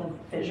have all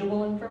the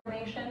visual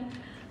information.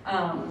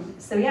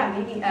 So yeah,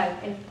 maybe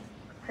if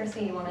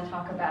Kristy, you want to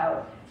talk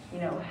about,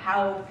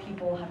 how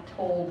people have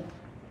told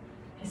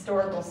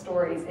historical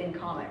stories in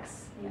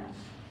comics. Yeah.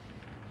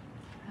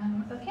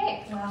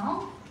 Okay,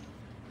 well,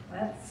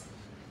 let's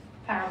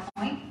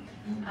PowerPoint.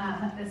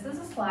 This is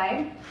a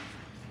slide.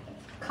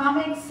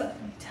 Comics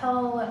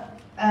tell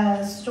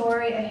a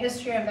story, a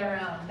history of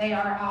their own. They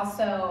are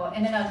also,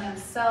 in and of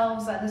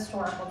themselves, a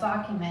historical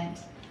document.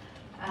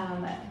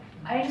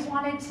 I just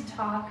wanted to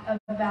talk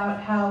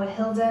about how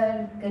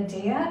Hilda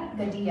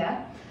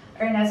Gadea,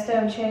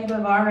 Ernesto Che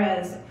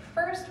Guevara's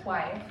first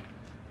wife,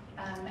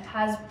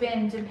 has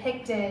been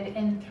depicted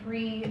in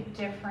 3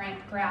 different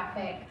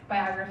graphic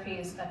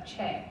biographies of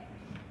Che.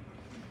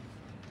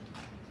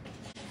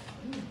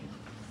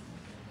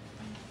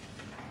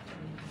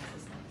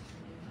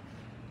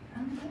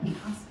 That'd be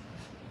awesome.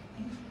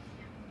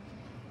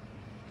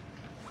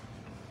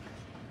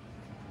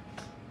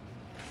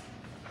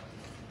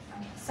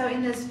 So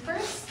in this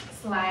first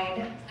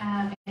slide,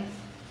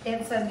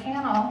 it's a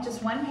panel,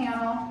 just one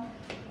panel.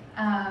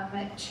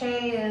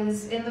 Che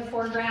is in the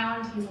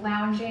foreground, he's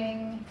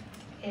lounging.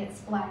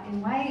 It's black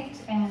and white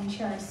and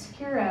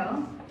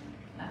chiaroscuro.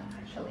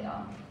 Actually,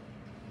 I'll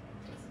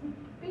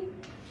just,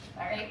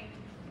 sorry.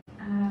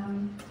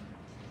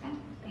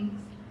 Thanks.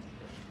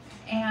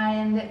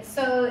 And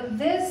so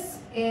this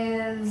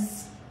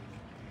is,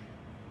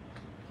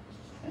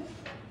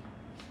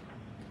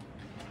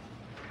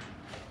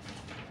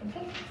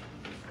 okay.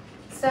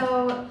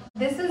 So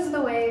this is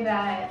the way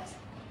that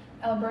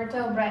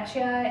Alberto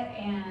Breccia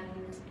and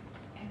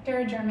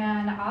Hector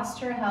German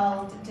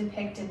Osterheld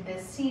depicted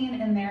this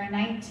scene in their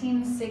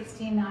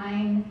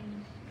 1969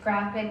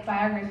 graphic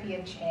biography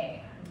of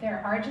Che.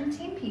 They're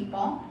Argentine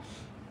people,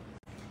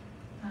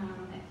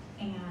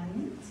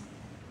 and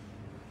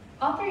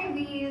all 3 of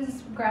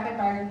these graphic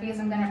biographies,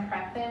 I'm going to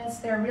preface,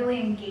 they're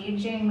really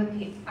engaging with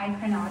the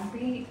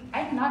iconography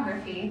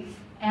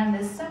and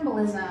the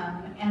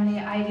symbolism and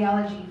the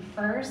ideology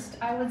first,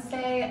 I would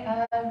say,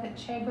 of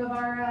Che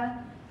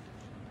Guevara.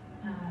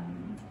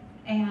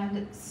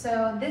 And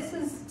so this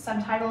is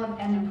subtitled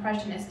An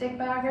Impressionistic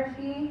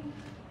Biography.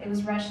 It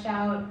was rushed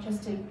out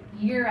just a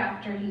year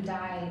after he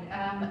died.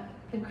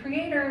 The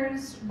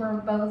creators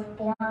were both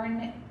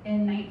born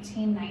in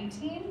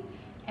 1919,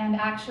 and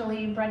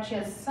actually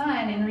Breccia's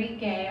son,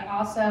 Enrique,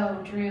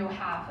 also drew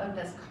half of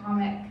this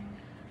comic.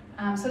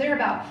 So they were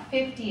about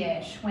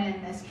 50-ish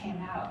when this came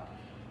out.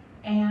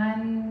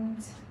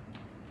 And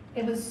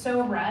it was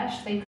so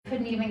rushed, they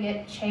couldn't even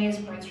get Che's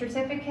birth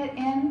certificate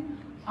in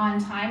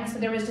on time, so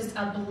there was just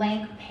a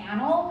blank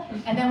panel.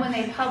 And then when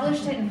they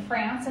published it in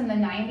France in the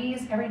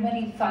 90s,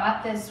 everybody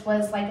thought this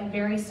was like a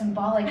very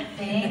symbolic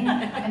thing,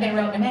 and they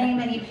wrote many,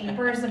 many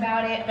papers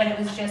about it, but it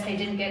was just they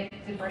didn't get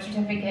the birth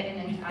certificate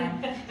in time.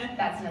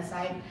 That's an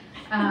aside.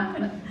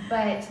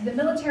 But the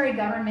military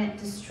government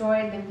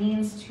destroyed the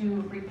means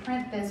to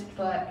reprint this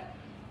book,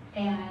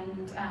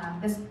 and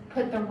this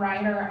put the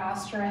writer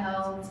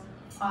Osterheld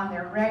on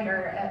their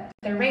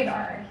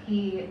radar.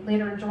 He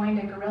later joined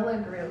a guerrilla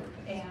group,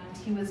 and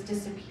he was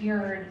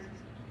disappeared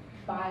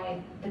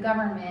by the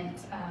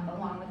government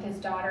along with his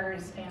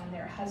daughters and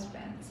their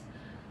husbands.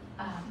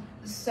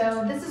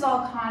 So this is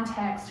all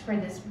context for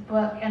this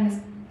book,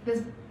 and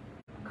this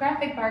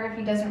graphic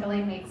biography doesn't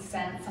really make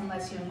sense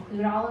unless you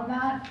include all of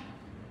that.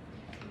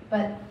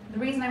 But the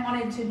reason I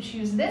wanted to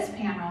choose this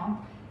panel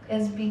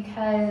is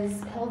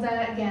because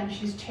Hilda, again,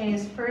 she's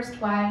Che's first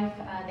wife.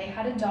 They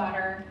had a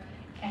daughter.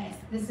 And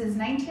this is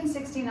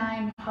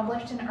 1969,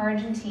 published in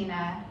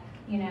Argentina,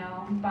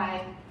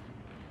 by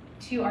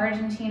 2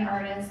 Argentine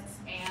artists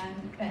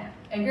and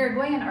a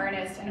Uruguayan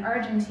artist, an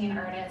Argentine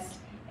artist,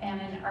 and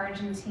an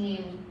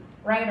Argentine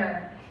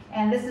writer.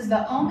 And this is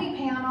the only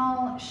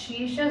panel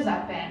she shows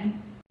up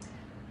in.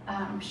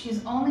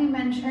 She's only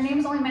mentioned, her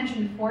name's only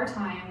mentioned 4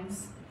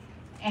 times,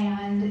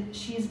 and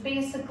she's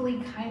basically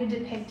kind of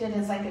depicted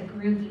as like a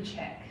groovy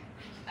chick.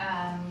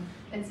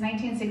 It's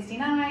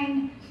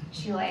 1969.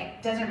 She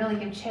doesn't really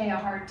give Che a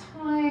hard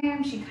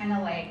time. She kind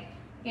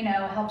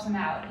of helps him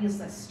out.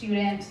 He's a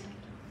student.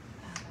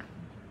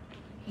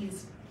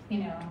 He's,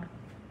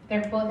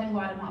 they're both in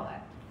Guatemala.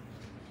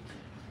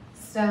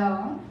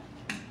 So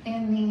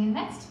in the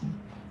next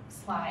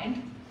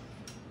slide,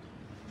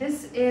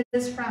 this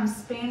is from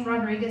Spain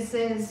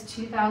Rodriguez's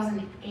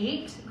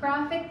 2008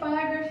 graphic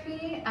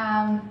biography.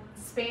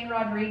 Spain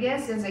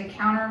Rodriguez is a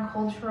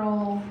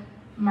countercultural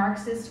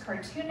Marxist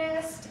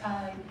cartoonist,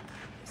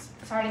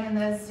 starting in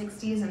the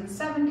 60s and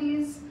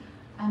 70s.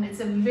 It's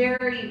a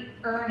very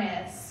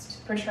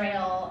earnest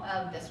portrayal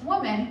of this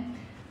woman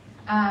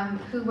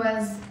who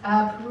was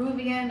a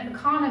Peruvian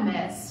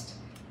economist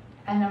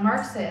and a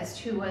Marxist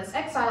who was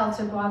exiled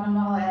to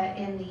Guatemala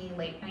in the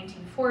late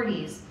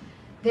 1940s.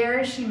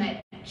 There she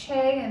met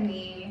Che in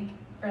the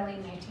early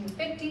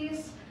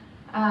 1950s.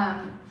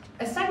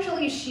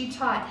 Essentially, she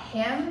taught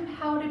him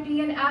how to be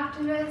an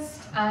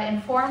activist,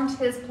 informed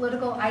his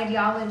political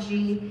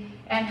ideology,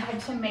 and had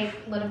to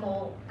make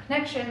political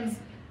connections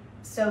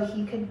so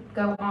he could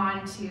go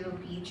on to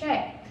be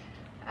Che.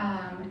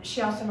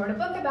 She also wrote a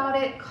book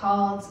about it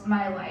called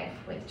My Life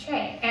with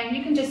Che. And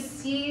you can just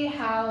see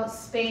how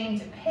Spain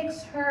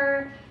depicts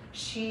her.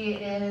 She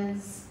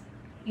is,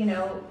 you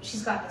know,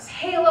 she's got this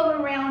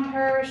halo around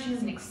her.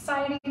 She's an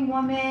exciting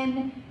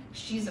woman.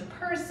 She's a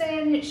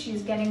person.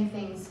 She's getting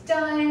things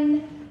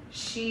done.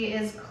 She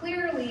is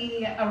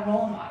clearly a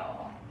role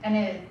model and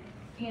an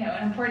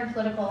important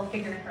political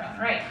figure in her own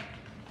right.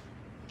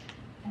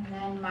 And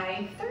then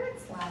my third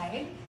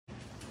slide.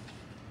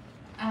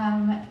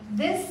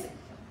 This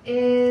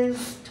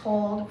is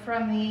told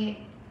from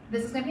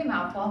this is going to be a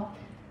mouthful,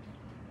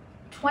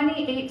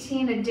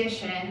 2018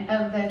 edition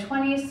of the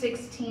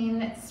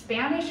 2016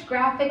 Spanish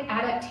graphic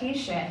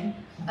adaptation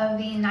of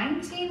the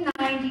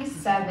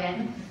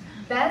 1997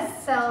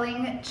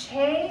 best-selling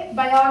Che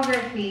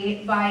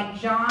biography by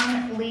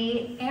John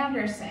Lee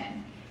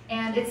Anderson.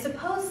 And it's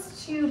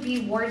supposed to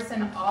be warts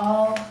and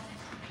all.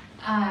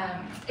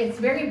 It's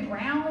very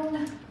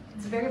brown.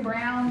 It's very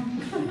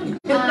brown.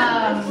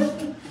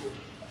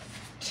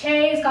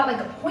 Che's got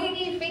like a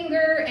pointy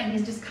finger and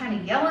he's just kind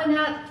of yelling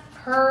at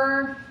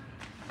her.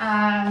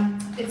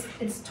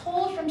 It's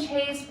told from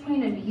Che's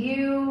point of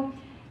view,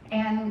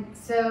 and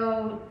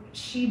so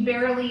she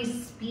barely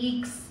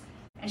speaks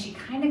and she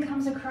kind of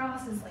comes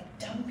across as like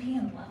dumpy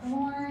and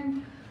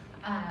lovelorn.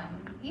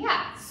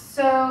 Yeah,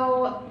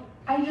 so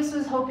I just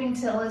was hoping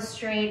to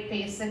illustrate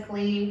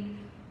basically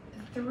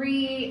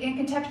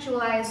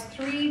contextualize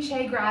three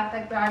Che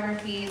graphic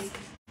biographies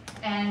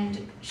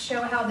and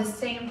show how the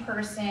same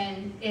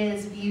person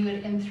is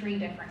viewed in three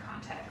different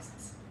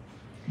contexts.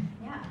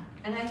 Yeah,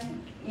 and I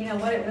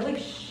think, what it really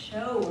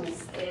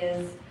shows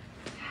is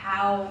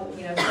how,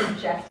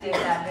 subjective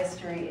that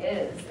history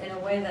is in a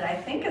way that I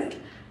think is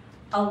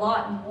a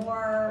lot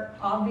more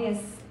obvious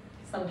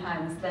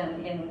sometimes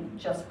than in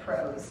just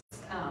prose.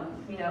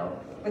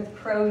 With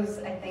prose,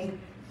 I think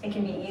it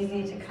can be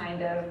easy to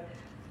kind of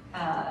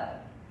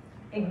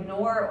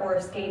ignore or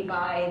escape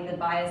by the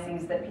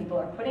biases that people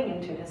are putting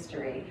into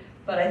history.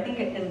 But I think,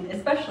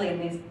 especially in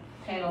these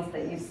panels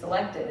that you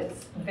selected,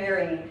 it's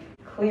very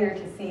clear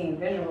to see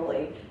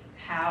visually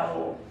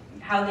how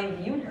they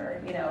viewed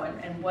her,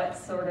 and what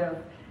sort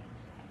of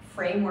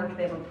framework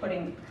they were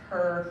putting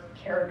her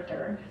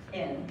character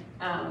in.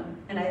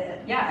 And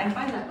I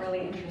find that really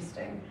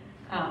interesting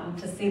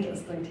to see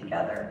those three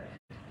together.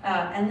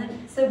 And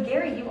then, so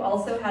Gary, you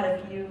also had a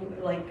few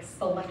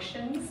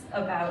selections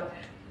about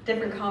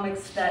different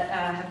comics that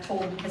have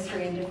told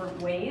history in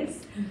different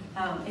ways.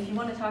 If you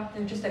want to talk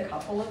through just a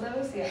couple of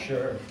those, yeah.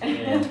 Sure.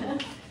 Yeah.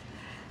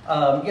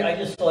 I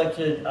just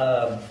selected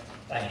a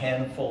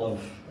handful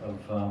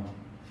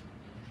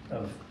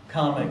of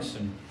comics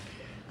and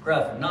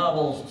graphic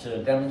novels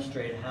to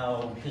demonstrate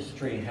how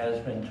history has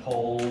been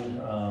told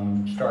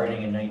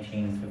starting in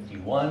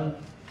 1951.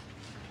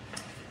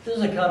 This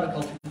is a comic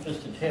called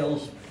Twisted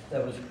Tales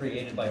that was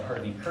created by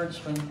Harvey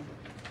Kurtzman.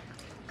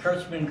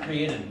 Kurtzman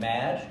created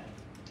Mad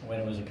when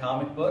it was a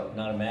comic book,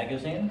 not a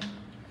magazine.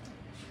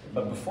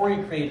 But before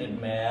he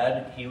created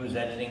Mad, he was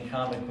editing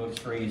comic books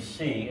for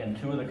EC, and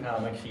two of the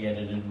comics he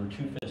edited were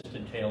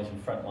Two-Fisted Tales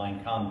and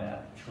Frontline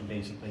Combat, which were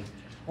basically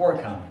war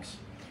comics.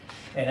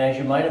 And as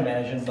you might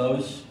imagine,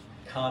 most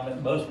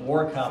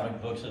war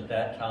comic books at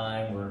that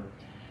time were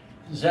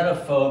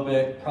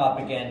xenophobic,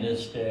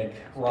 propagandistic,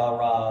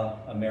 rah-rah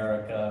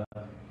America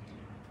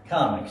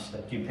comics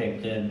that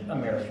depicted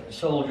American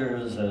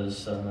soldiers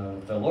as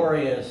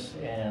valorous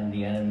and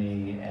the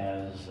enemy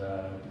as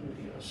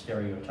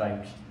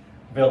stereotyped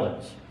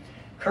villains.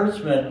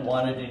 Kurtzman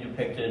wanted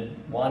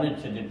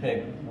to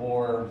depict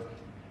war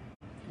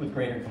with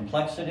greater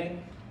complexity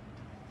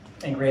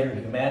and greater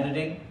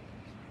humanity,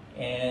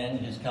 and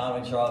his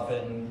comics are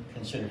often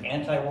considered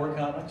anti-war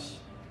comics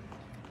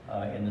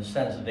in the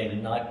sense that they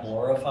did not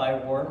glorify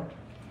war.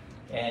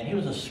 And he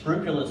was a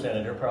scrupulous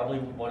editor, probably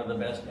one of the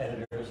best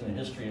editors in the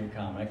history of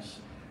comics.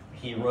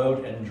 He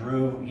wrote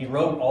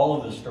all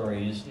of the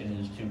stories in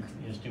his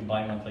two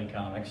bi-monthly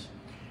comics,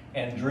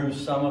 and drew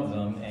some of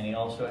them. And he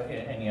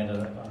had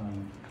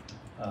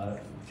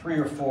 3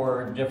 or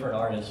 4 different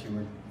artists who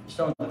were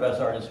some of the best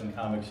artists in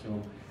comics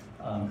who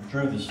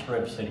drew the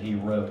strips that he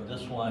wrote.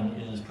 This one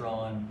is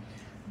drawn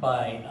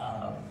by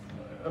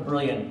a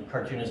brilliant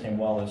cartoonist named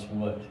Wallace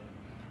Wood.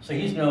 So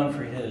he's known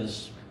for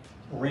his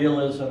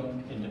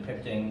realism in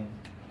depicting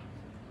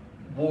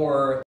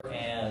war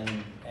and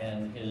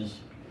his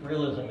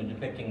realism in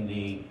depicting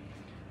the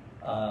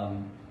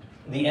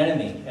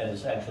enemy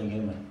as actually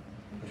human,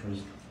 which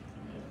was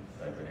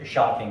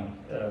shocking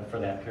for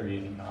that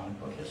period in comic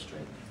book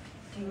history.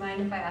 Do you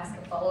mind if I ask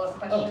a follow-up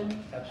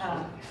question? Oh,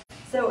 absolutely.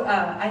 So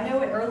I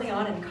know early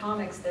on in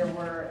comics there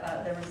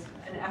was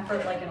an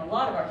effort, like in a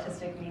lot of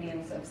artistic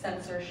mediums, of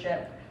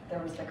censorship. There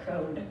was the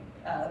code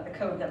the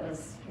code that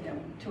was,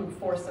 to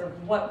enforce sort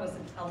of what was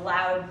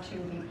allowed to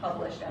be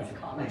published as a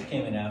comic. Which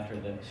came in after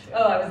this.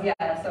 Yeah.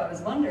 Oh, so I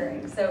was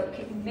wondering. So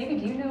maybe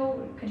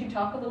could you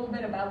talk a little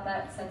bit about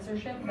that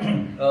censorship?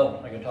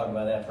 Oh, I could talk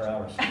about that for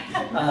hours.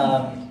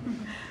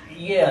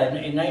 Yeah,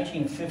 in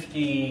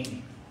 1950,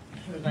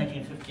 it was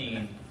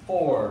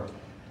 1954,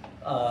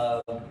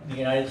 the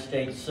United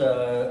States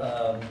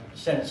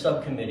Senate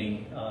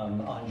Subcommittee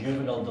on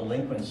Juvenile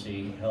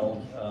Delinquency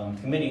held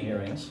committee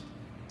hearings,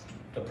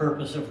 the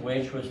purpose of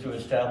which was to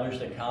establish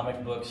that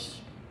comic books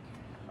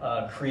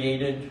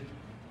created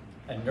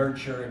and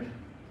nurtured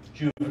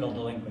juvenile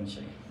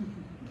delinquency.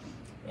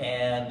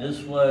 And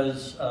this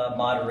was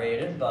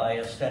moderated by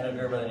a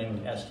senator by the name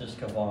of Estes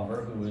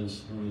Kavaver, who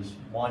was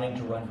wanting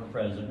to run for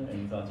president, and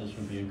he thought this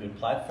would be a good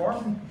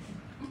platform.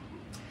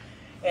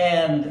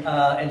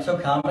 And so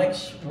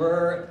comics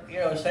were,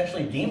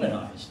 essentially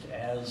demonized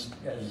as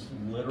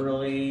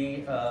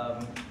literally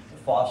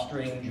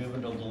fostering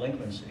juvenile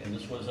delinquency, and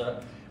this was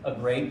a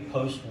great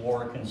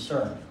post-war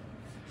concern.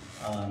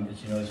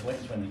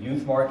 It's when the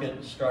youth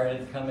market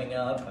started coming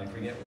up. I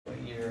forget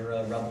what year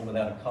Rebel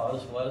Without a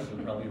Cause was. It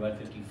was probably about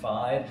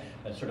 55.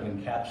 That sort of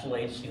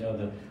encapsulates,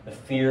 the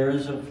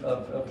fears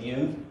of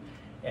youth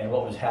and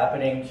what was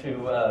happening to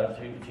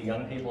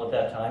young people at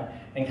that time.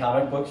 And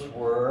comic books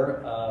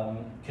were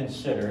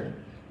considered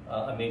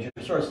a major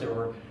source.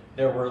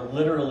 There were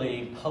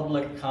literally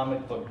public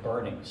comic book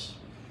burnings.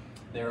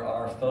 There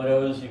are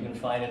photos you can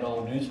find in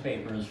old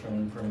newspapers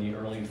from the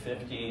early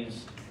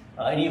 50s,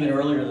 and even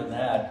earlier than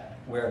that,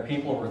 where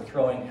people were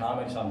throwing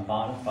comics on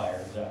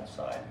bonfires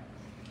outside.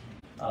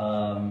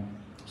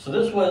 So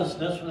this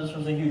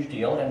was a huge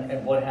deal,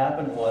 and what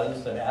happened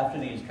was that after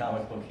these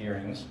comic book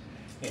hearings,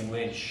 in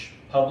which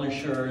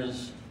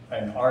publishers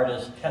and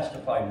artists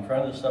testified in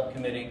front of the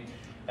subcommittee,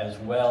 as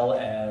well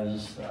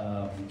as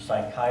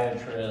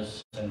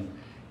psychiatrists and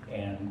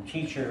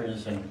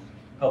teachers and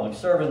public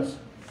servants,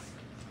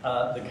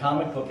 the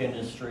comic book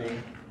industry,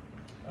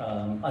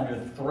 under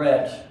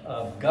threat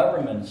of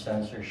government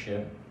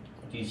censorship,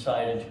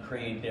 decided to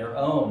create their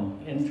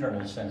own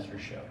internal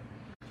censorship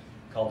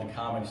called the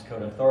Comics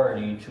Code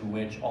Authority, to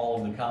which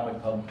all of the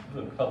comic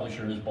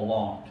publishers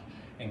belonged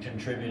and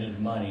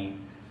contributed money.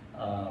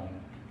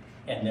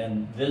 And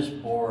then this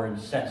board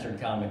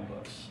censored comic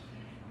books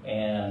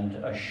and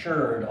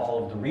assured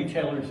all of the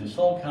retailers who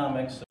sold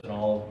comics and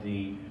all of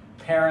the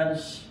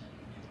parents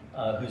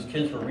whose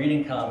kids were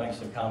reading comics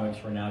that comics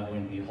were now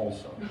going to be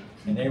wholesome.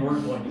 And they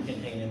weren't going to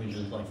contain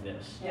images like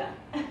this. Yeah.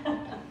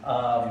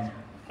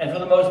 And for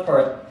the most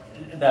part,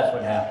 that's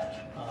what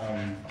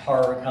happened.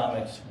 Horror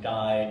comics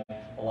died.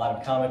 A lot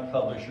of comic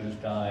publishers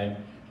died.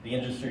 The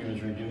industry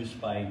was reduced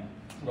by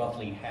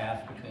roughly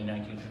half between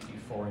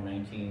 1954 and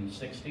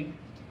 1960.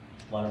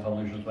 A lot of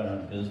publishers went out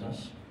of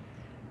business.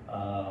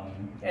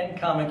 And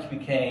comics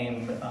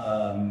became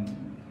kind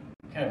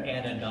of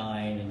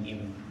anodyne and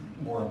even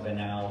more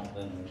banal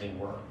than they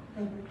were.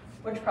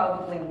 Which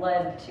probably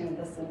led to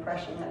this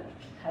impression that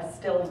has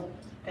still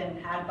been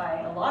had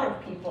by a lot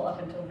of people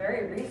up until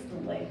very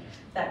recently,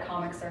 that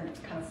comics are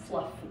kind of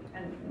fluff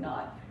and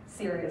not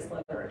serious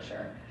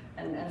literature.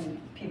 And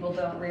people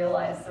don't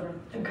realize sort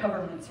of the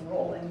government's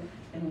role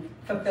in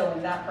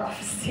fulfilling that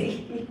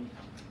prophecy.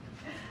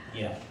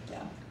 Yeah.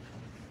 Yeah.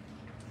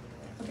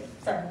 Okay,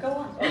 sorry, go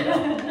on.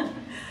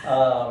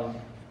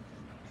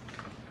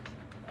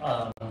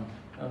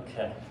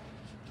 Okay.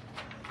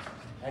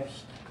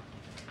 Next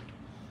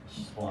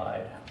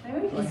slide. Maybe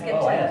we can skip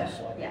I have to, a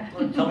slide. yeah.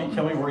 Tell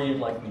me where you'd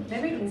like me to.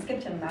 Maybe we can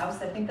skip to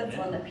Mouse. I think that's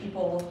one that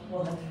people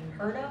will have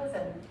heard of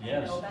and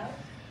Yes. know about.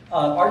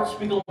 Art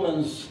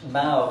Spiegelman's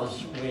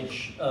Mouse,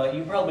 which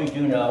you probably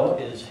do know,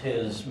 is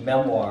his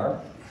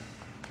memoir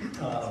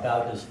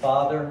about his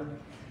father,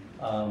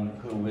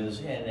 who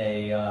was in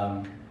a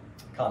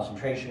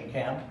concentration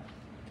camp.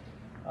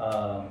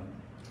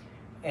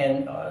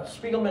 And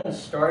Spiegelman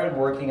started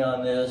working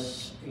on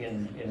this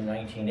in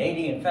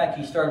 1980. In fact,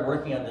 he started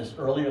working on this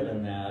earlier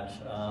than that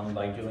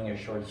by doing a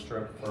short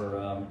strip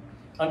for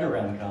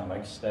Underground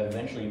Comics that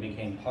eventually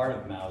became part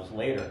of Mao's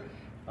later.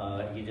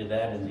 He did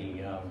that in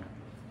the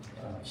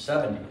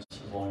 70s,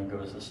 as long ago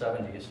as the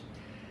 70s.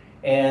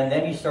 And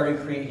then he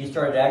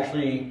started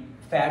actually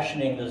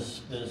fashioning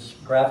this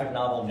graphic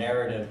novel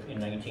narrative in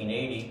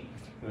 1980.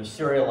 It was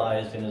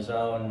serialized in his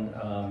own,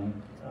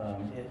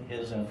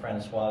 his and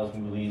Francois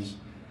Mouly's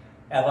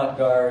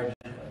avant-garde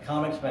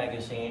comics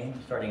magazine,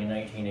 starting in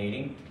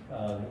 1980.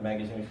 The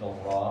magazine was called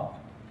Raw.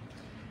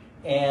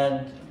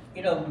 And,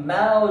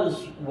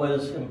 Mao's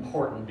was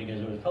important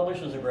because it was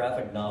published as a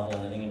graphic novel,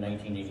 I think, in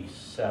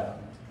 1987.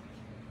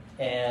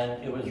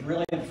 And it was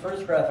really the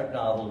first graphic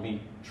novel to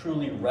be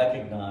truly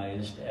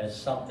recognized as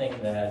something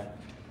that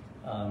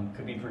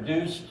could be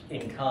produced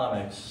in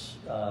comics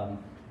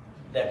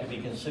that could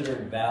be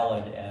considered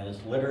valid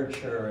as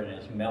literature and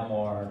as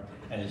memoir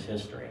and as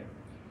history.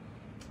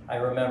 I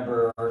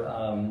remember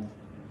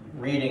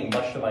reading,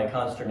 much to my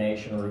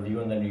consternation, a review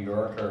in the New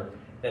Yorker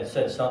that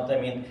said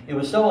something, it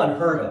was so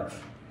unheard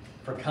of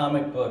for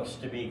comic books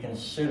to be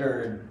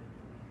considered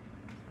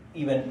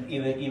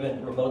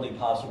even remotely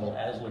possible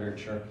as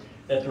literature,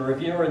 that the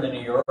reviewer in the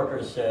New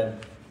Yorker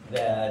said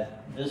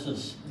that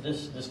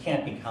this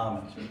can't be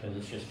comics because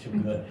it's just too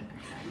good.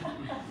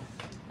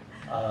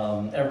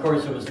 And of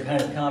course, it was the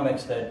kind of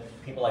comics that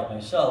people like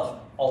myself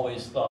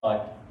always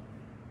thought,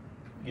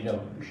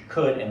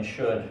 could and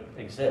should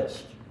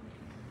exist.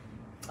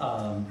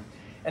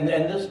 And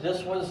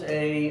this was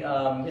a,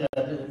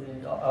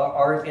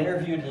 Art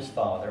interviewed his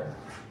father,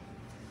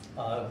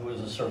 who was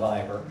a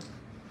survivor,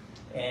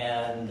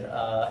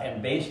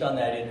 and based on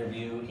that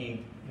interview,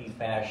 he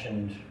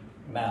fashioned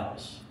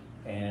Mouse.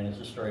 And it's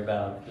a story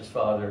about his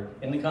father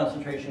in the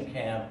concentration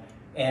camp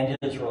and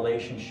his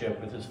relationship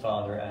with his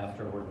father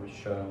afterward,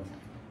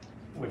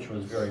 which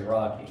was very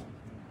rocky.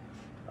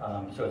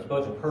 So it's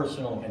both a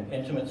personal and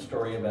intimate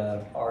story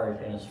about Art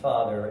and his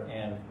father,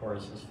 and of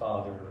course his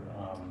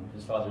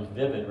father's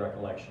vivid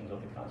recollections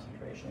of the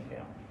concentration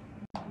camp.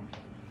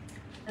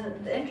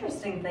 And the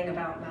interesting thing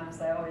about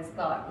Mouse, I always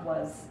thought,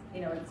 was,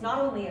 it's not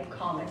only a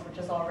comic, which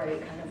is already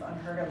kind of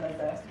unheard of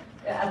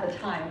at the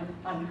time,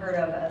 unheard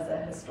of as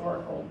a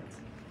historical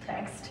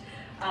text,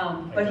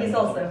 but he's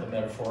also the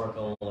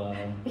metaphorical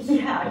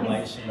yeah, the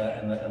mice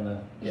and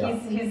the yeah.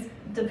 He's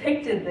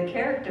depicted the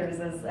characters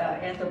as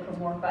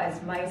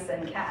anthropomorphized mice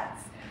and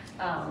cats,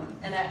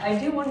 and I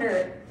do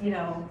wonder,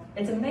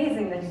 it's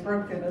amazing that he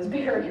broke through those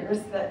barriers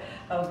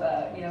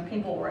of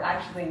people were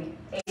actually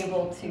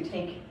able to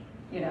take,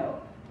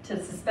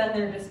 to suspend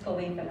their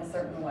disbelief in a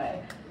certain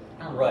way.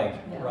 Right.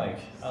 Yeah.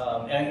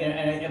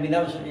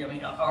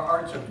 And our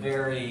Art's a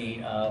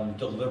very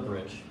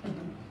deliberate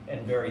Mm-hmm.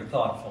 and very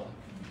thoughtful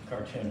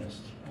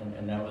cartoonist,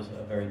 and that was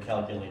a very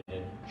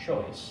calculated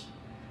choice.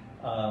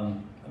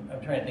 I'm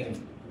trying to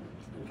think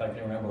if I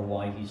can remember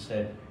why he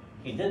said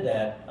he did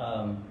that.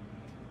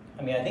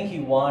 I think he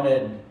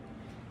wanted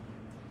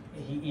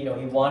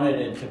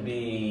it to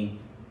be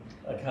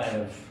a kind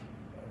of,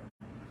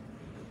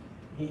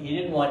 he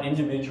didn't want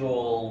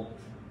individual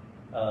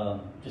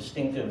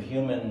distinctive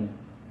human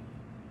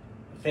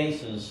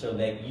faces so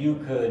that you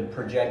could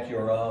project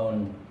your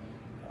own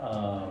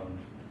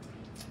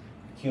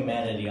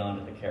humanity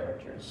onto the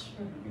characters.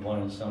 Mm-hmm. You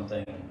wanted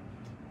something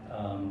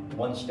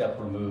one step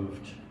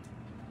removed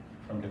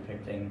from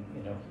depicting,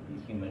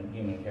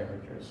 human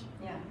characters.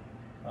 Yeah.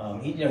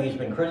 He's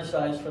been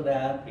criticized for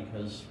that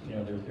because,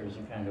 there's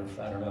a kind of,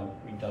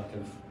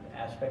 reductive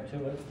aspect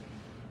to it.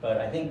 But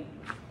I think,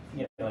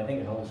 I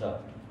think it holds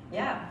up.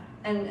 Yeah.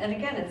 And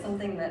again, it's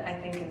something that I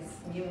think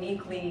is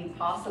uniquely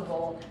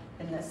possible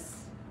in this,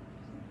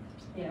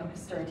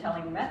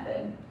 storytelling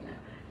method.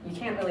 You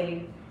can't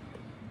really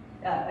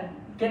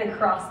get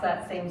across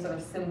that same sort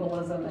of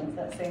symbolism and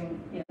that same,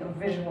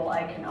 visual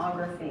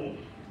iconography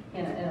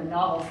in a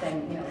novel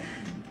saying,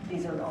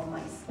 these are all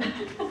mice.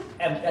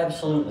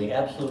 Absolutely.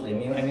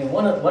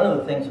 One of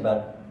the things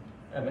about,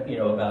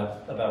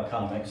 about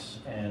comics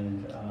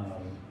and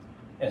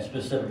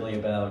specifically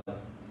about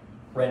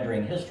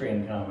rendering history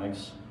in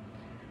comics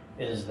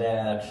is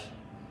that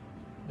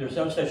there's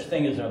no such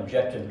thing as an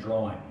objective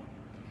drawing.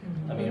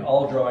 Mm-hmm.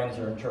 All drawings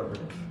are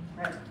interpretive.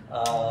 Right.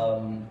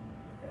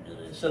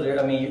 So there,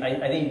 I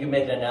think you can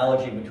make an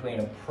analogy between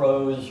a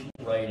prose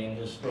writing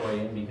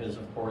historian, because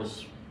of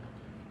course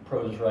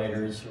prose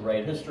writers who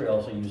write history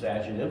also use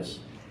adjectives,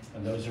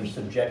 and those are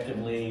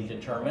subjectively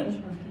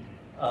determined.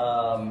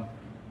 Mm-hmm.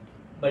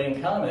 But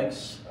in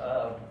comics,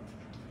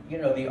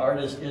 the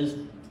artist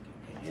is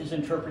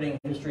interpreting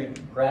history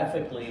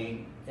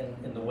graphically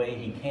in the way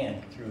he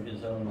can through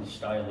his own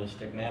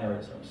stylistic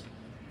mannerisms,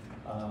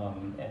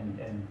 and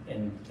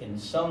in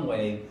some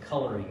way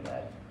coloring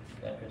that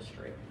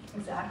history.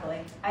 Exactly.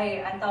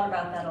 I thought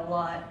about that a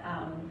lot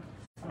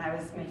when I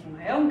was making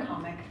my own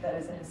comic that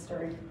is a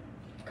history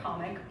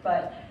comic,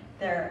 but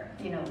there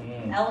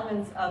are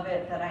elements of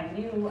it that I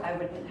knew I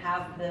wouldn't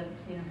have the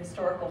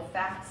historical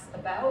facts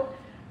about.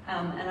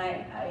 And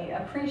I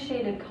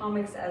appreciated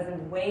comics as a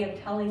way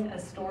of telling a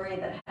story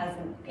that has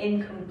an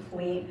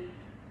incomplete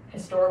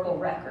historical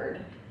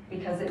record,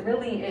 because it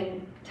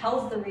really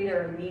tells the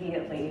reader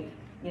immediately,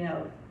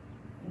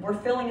 we're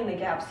filling in the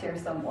gaps here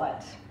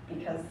somewhat,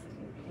 because,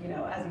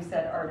 as you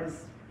said, art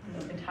is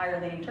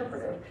entirely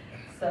interpretive.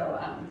 So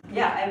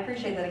I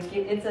appreciate that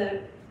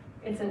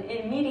it's an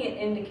immediate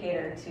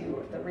indicator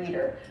to the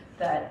reader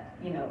that,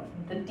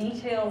 the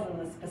details and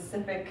the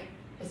specific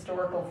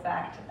historical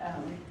fact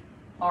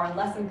are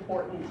less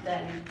important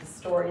than the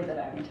story that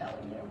I'm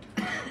telling you.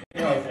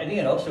 I think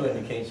it also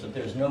indicates that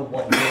there's no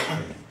one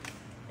history.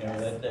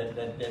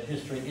 That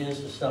history is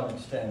to some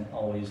extent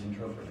always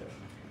interpretive.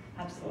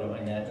 Absolutely.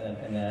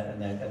 And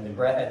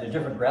the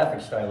different graphic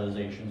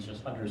stylizations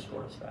just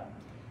underscores that.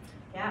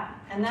 Yeah,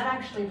 and that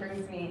actually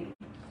brings me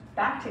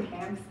back to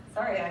camps.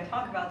 Sorry, I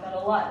talk about that a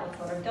lot. It's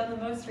what I've done the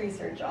most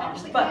research on.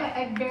 Actually, but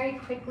I very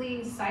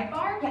quickly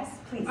sidebar. Yes,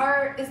 please.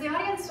 Is the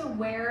audience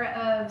aware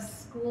of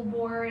school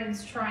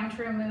boards trying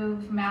to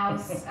remove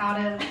mouse out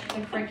of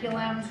the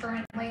curriculum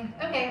currently?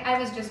 Okay, I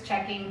was just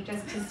checking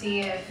just to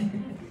see if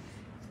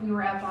we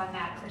were up on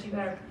that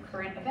particular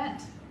current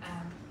event.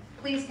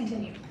 please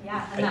continue.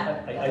 Yeah, and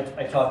that,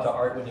 I talked to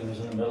Art when he was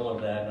in the middle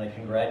of that, and I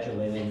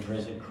congratulated him for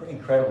his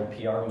incredible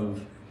PR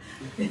move.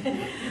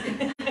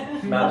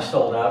 Maps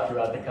sold out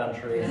throughout the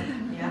country.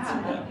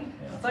 yeah.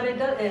 But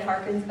it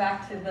harkens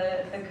back to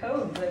the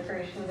code, the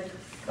creation of the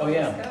Oh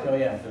yeah, code. oh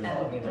yeah.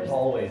 There's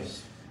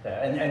always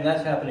that, and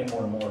that's happening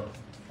more and more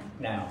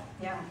now.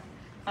 Yeah.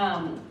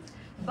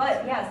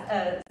 But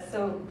yes,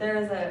 so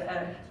there's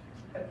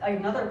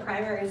another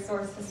primary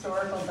source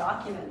historical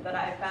document that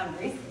I found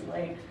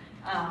recently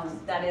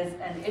that is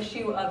an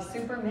issue of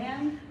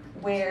Superman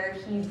where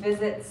he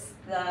visits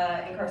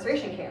the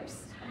incarceration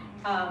camps.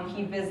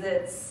 He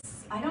visits,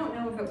 I don't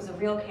know if it was a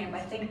real camp, I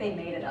think they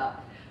made it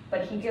up,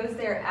 but he goes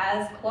there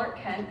as Clark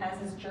Kent, as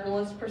his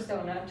journalist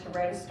persona, to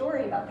write a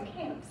story about the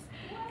camps.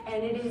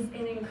 And it is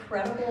an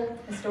incredible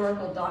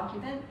historical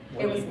document.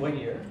 What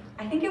year?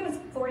 I think it was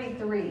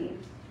 43.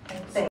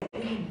 In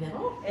the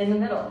middle? In the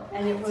middle.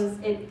 And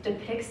it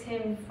depicts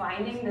him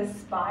finding this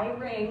spy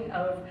ring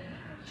of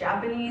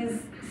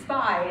Japanese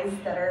spies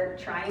that are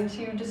trying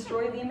to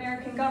destroy the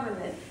American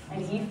government,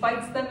 and he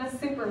fights them as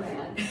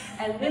Superman.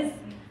 And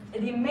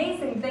the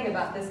amazing thing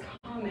about this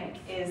comic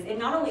is it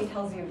not only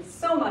tells you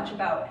so much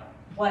about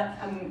what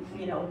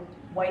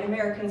white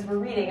Americans were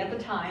reading at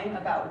the time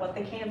about what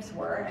the camps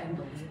were,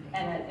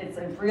 and it's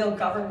a real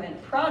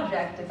government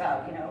project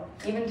about,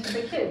 even to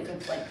the kids,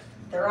 it's like,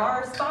 there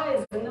are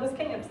spies in those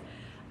camps.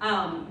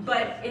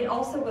 But it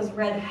also was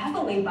read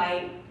heavily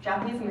by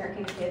Japanese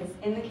American kids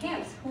in the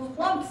camps who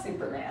loved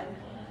Superman.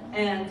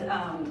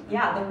 And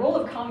yeah, the role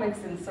of comics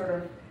in sort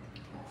of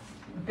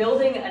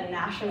building a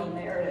national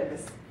narrative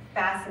is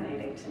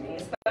fascinating to me,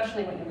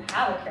 especially when you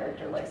have a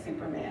character like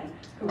Superman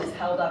who is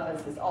held up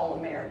as this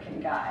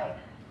all-American guy.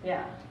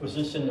 Yeah. Was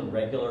this in the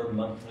regular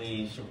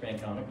monthly Superman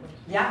comic book?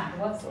 Yeah, it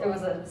was. It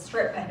was a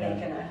strip, I think.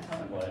 Yeah.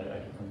 Well,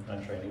 I'm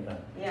not sure I knew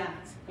that. Yeah.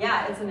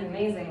 Yeah, it's an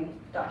amazing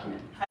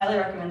document. Highly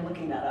recommend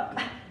looking that up.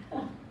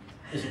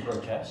 Is it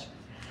grotesque?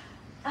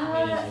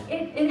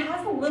 It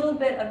has a little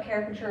bit of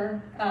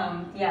caricature,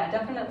 yeah,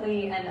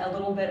 definitely, and a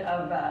little bit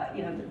of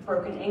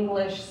broken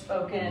English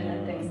spoken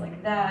and things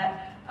like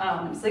that.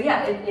 So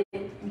yeah,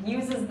 it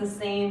uses the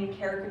same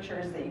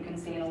caricatures that you can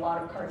see in a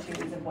lot of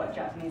cartoons of what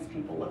Japanese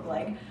people look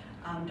like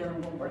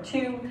during World War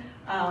II.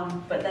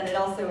 But then it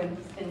also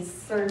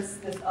inserts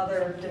this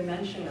other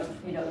dimension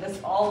of this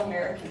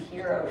all-American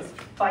hero is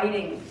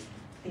fighting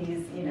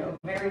these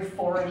very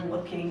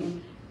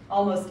foreign-looking,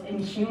 almost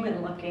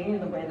inhuman-looking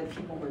in the way that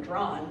people were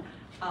drawn,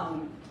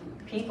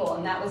 people,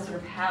 and that was sort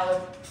of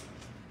how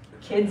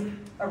kids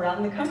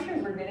around the country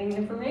were getting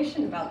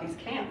information about these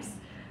camps.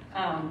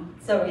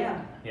 So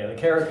yeah. Yeah, the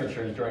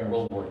caricatures during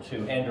World War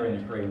II and during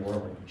the Korean War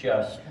were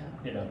just,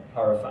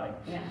 horrifying.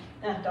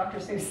 Yeah, Dr.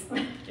 Seuss.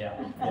 Yeah,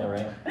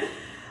 right.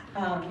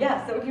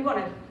 Yeah, so if you want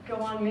to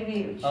go on,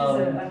 maybe choose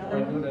another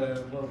one.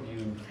 What would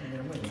you?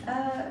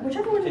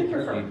 Whichever one you Take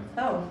your prefer. lead.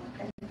 Oh,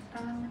 okay.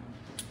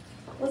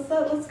 Let's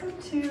go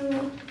to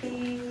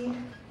the.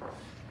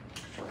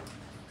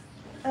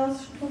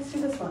 Let's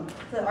do this one.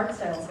 The art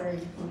style is very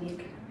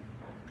unique.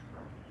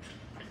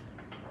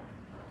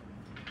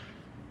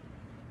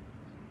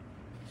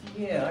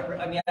 Yeah,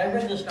 I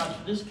read this.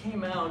 This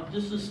came out.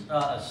 This is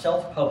a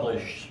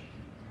self-published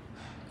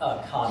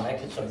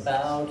comic. It's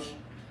about.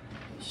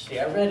 Let's see,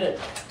 I read it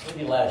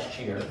maybe last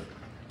year.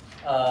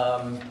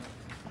 I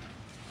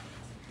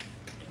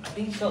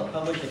think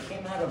self-published. It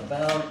came out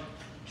about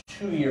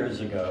 2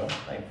 years ago,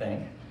 I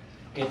think.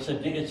 It's a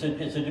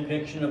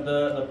depiction of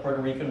the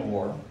Puerto Rican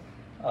War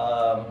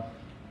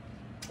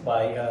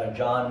by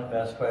John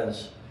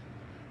Vasquez.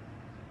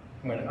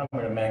 I'm going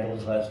to mangle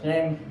his last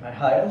name.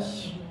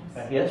 MOHAI.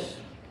 Yes.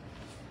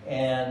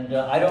 And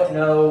I don't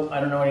know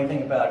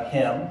anything about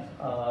him.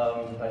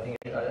 I think,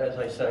 as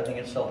I said, I think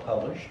it's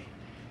self-published,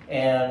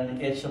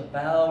 and it's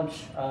about.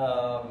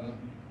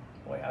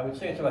 I would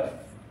say it's about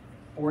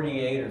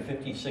 48 or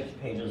 56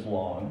 pages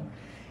long.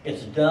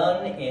 It's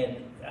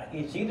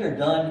either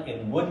done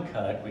in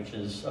woodcut, which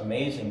is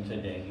amazing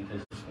today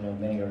because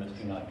many artists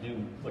do not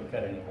do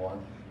woodcut anymore.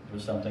 It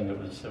was something that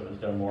was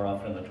done more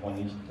often in the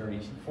 20s,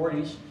 30s, and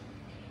 40s.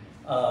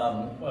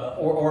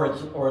 Or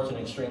it's an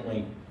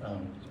extremely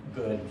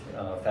good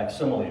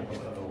facsimile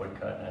of a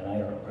woodcut, and I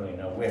don't really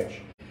know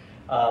which.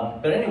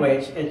 But anyway,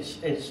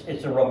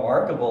 it's a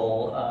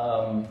remarkable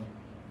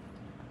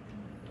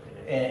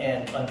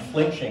and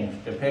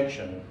unflinching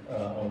depiction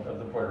of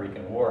the Puerto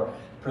Rican War,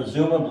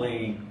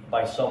 presumably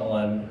by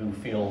someone who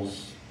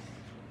feels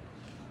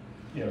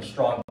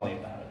strongly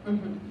about it.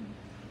 Mm-hmm.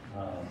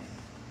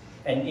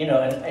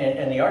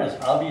 And the artist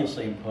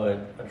obviously put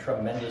a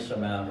tremendous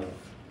amount of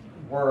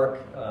work,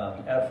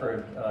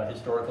 effort,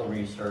 historical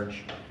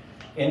research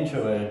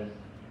into it,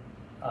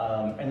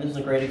 and this is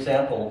a great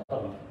example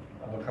of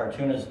a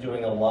cartoonist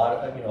doing a lot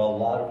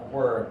of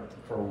work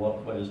for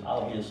what is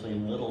obviously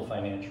little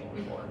financial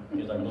reward.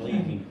 Because I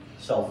believe he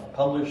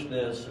self-published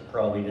this. It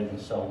probably didn't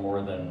sell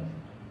more than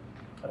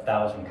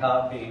 1,000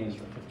 copies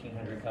or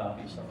 1,500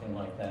 copies, something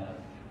like that.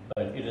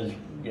 But it is,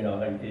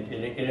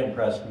 it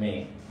impressed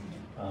me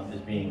as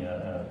being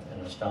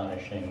an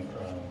astonishing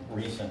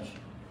recent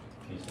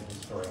piece of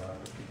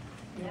historiography.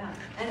 Yeah,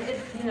 and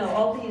you know,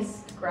 all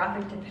these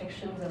graphic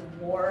depictions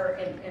of war,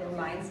 it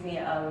reminds me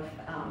of,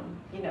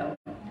 you know,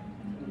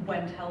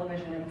 when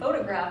television and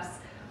photographs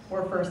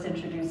were first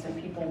introduced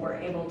and people were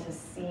able to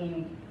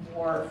see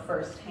war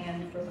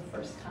firsthand for the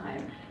first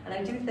time. And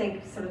I do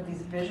think sort of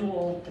these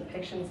visual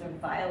depictions of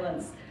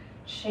violence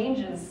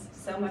changes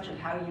so much of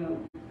how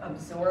you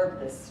absorb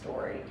this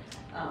story.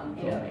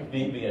 You know,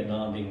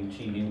 Vietnam being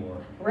TV war.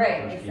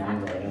 Right,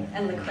 exactly. TV war, yeah.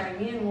 And the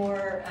Crimean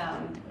War,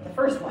 the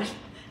first one,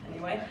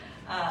 anyway.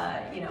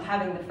 You know,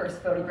 having the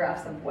first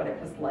photographs of what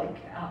it was like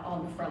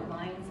on the front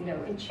lines, you know,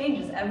 it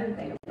changes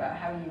everything about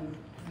how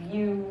you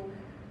view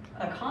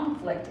a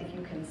conflict if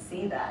you can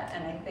see that.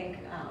 And I think,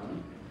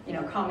 you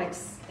know,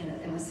 comics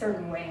in a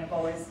certain way have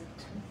always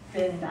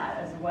been that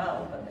as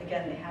well. But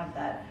again, they have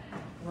that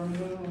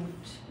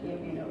removed,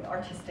 you know,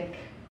 artistic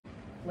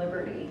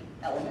liberty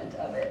element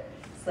of it.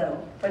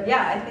 So, but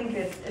yeah, I think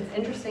it's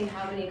interesting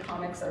how many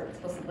comics are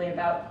explicitly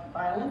about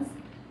violence.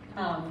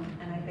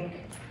 And I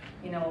think,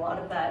 you know, a lot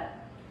of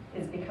that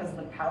is because of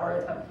the power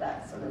of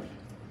that sort of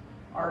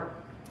art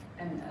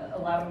and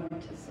allowing you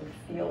to sort of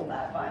feel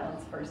that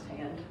violence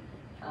firsthand.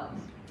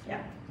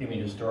 Yeah. You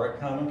mean historic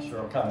comics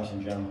or comics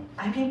in general?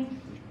 I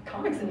mean,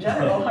 comics in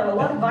general are a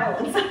lot of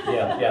violence.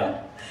 Yeah,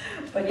 yeah.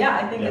 But yeah,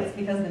 I think it's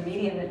because the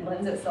medium, it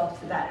lends itself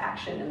to that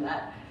action and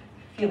that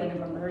feeling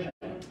of immersion.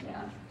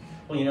 Yeah.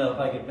 Well, you know, if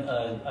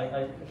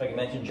I could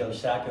mention Joe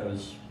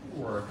Sacco's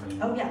work. I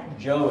mean, oh yeah.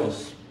 Joe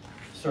is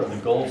sort of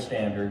the gold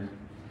standard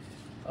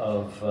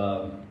of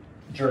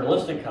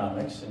journalistic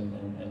comics,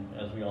 and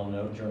as we all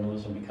know,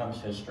 journalism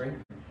becomes history.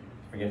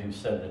 I forget who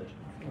said that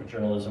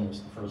journalism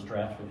was the first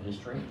draft of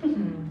history.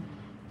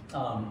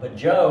 But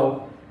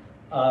Joe,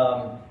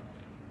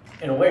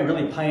 in a way,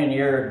 really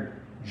pioneered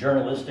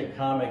journalistic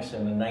comics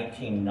in the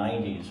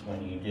 1990s when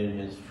he did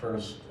his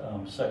first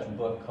such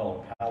book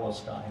called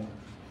Palestine,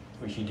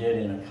 which he did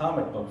in a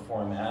comic book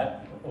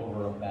format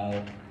over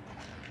about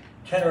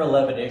 10 or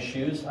 11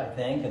 issues, I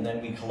think, and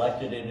then we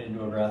collected it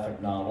into a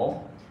graphic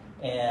novel.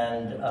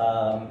 And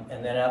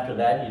then after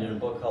that, he did a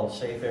book called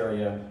Safe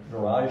Area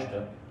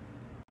Gorazda,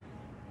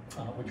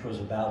 which was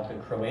about the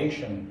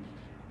Croatian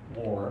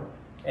War.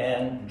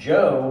 And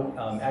Joe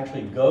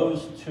actually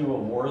goes to a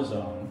war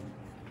zone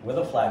with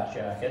a flak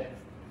jacket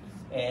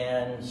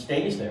and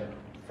stays there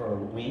for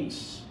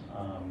weeks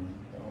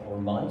or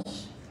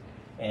months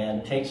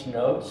and takes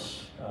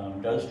notes,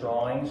 does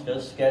drawings,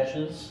 does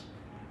sketches,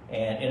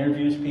 and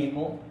interviews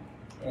people,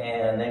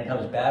 and then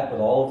comes back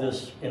with all of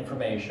this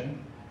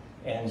information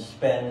and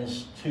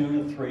spends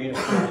 2 to 3 to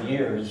 4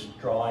 years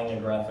drawing a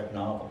graphic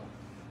novel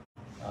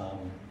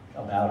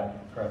about it,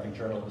 graphic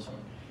journalism.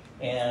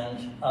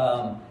 And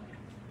I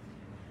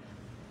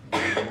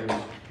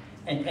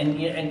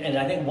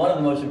think one of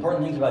the most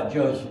important things about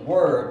Joe's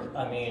work,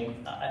 I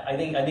mean, I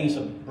think he's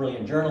a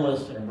brilliant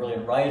journalist and a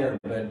brilliant writer,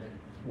 but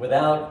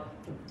without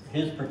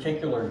his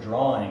particular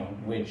drawing,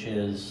 which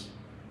is,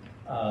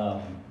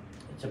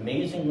 it's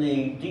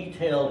amazingly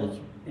detailed,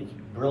 it's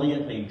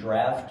brilliantly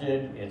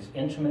drafted, it's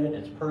intimate,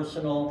 it's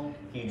personal.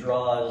 He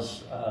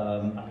draws,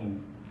 I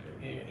mean,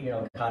 you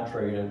know,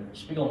 contrary to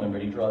Spiegelman,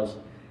 but he draws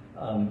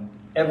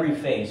every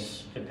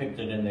face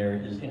depicted in there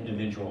is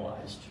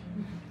individualized.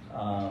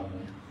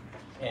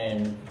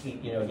 And he,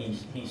 you know,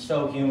 he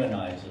so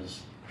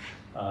humanizes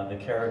the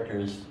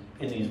characters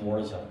in these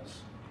war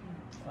zones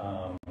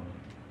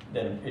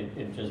that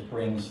it just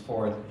brings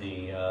forth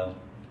the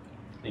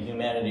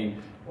humanity,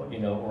 you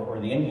know, or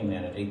the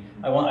inhumanity.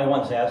 I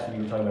once asked him,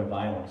 you were talking about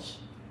violence,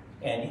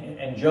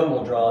 and Joe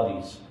will draw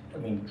these, I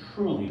mean,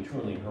 truly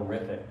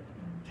horrific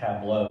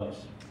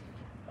tableaus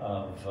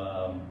of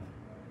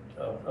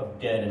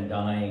dead and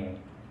dying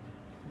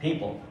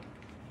people.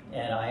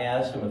 And I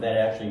asked him if that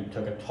actually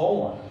took a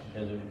toll on him,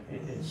 because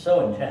it's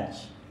so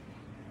intense.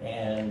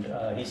 And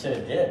he said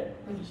it did.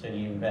 He said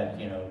he, in fact,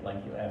 you know, like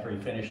after he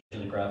finished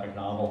the graphic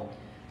novel,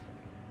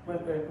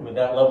 with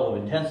that level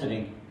of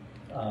intensity,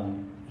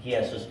 he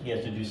has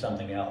to do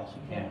something else.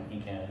 He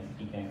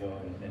can't go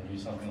and do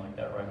something like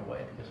that right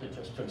away, because it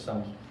just took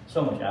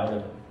so much out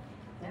of it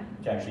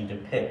to actually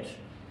depict,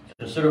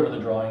 to sit over the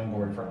drawing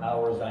board for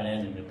hours on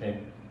end and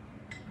depict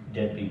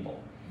dead people.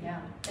 Yeah,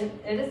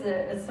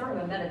 it's sort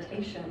of a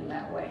meditation in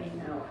that way, you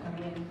know, I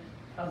mean,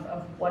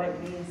 of what it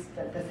means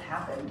that this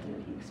happened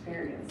and he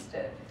experienced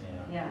it.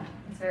 Yeah,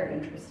 it's very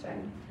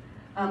interesting.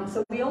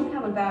 So we only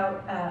have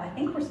about, I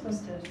think we're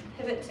supposed to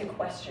pivot to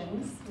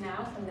questions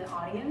now from the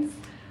audience.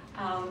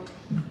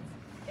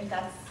 If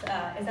that's,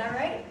 is that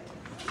right?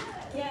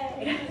 Yeah.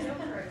 Yay!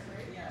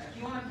 Yeah, if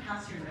you want to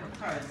pass your note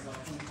cards, I'll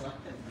come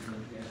collect them from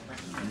you if you have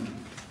questions.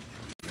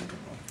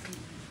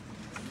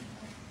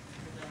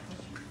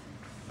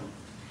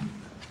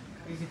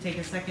 You could take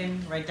a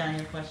second, write down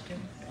your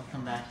questions. I'll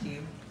come back to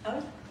you.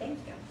 Oh, thank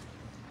you.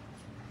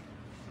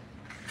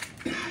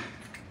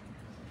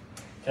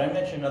 Can I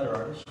mention another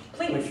artist?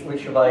 Please.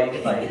 Which if I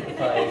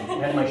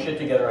had my shit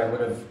together, I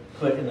would have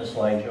put in the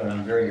slideshow, and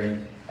I'm very,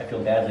 I feel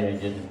badly I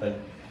didn't, but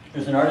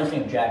there's an artist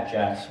named Jack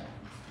Jackson.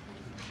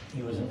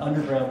 He was an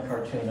underground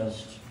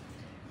cartoonist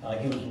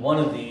He was one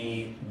of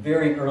the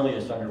very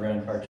earliest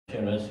underground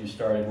cartoonists who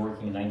started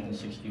working in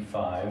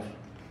 1965.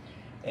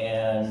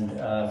 And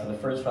for the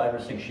first 5 or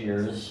 6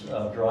 years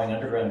of drawing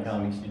underground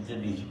comics, he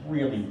did these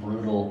really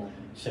brutal,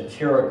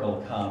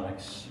 satirical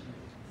comics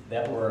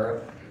that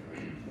were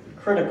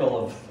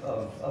critical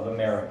of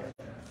America.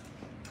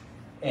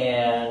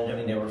 And I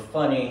mean, they were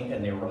funny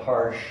and they were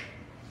harsh.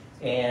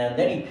 And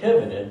then he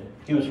pivoted.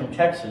 He was from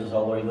Texas,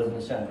 although he lived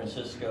in San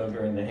Francisco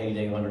during the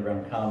heyday of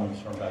underground comics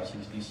from about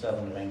 67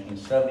 to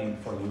 1970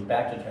 before he moved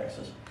back to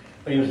Texas.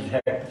 But he was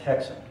a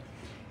Texan.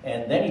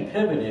 And then he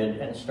pivoted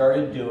and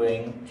started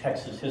doing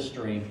Texas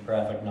history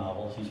graphic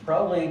novels. He's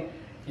probably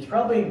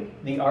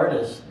the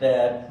artist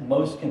that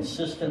most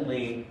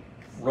consistently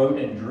wrote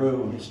and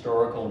drew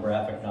historical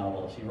graphic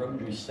novels. He wrote and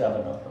drew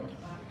 7 of them.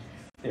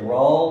 They were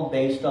all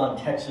based on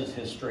Texas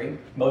history.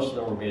 Most of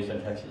them were based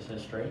on Texas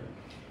history.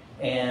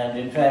 And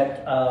in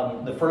fact,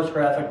 the first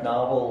graphic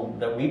novel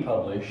that we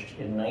published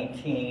in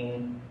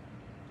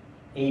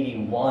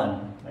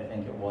 1981, I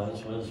think it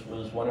was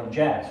one of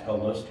Jack's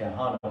called Los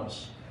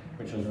Tejanos,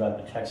 which was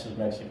about the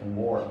Texas-Mexican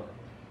War.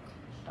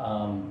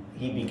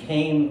 He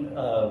became,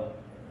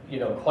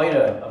 quite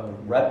a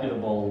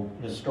reputable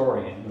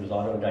historian. He was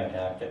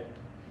autodidactic,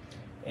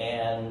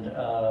 and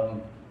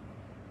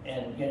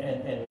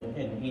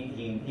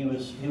he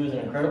was an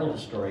incredible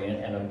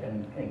historian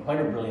and quite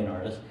a brilliant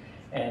artist.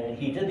 And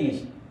he did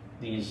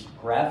these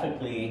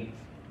graphically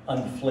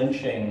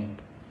unflinching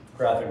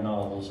graphic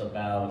novels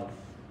about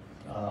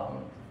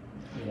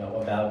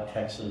about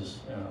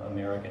Texas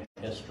American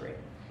history.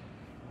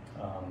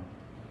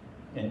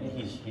 And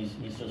he's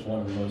just one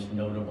of the most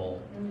notable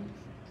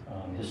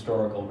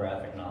historical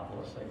graphic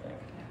novelists, I think.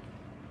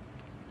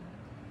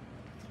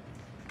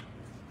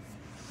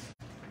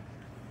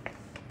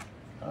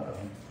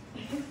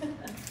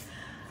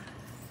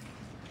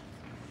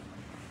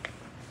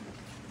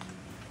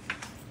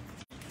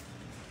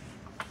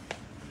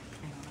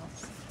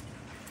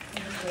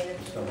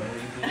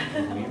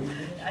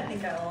 I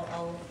think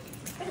I'll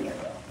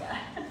yeah.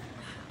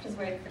 Just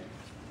wait for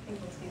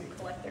people to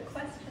collect their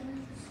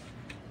questions.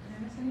 Did I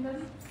miss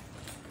anybody?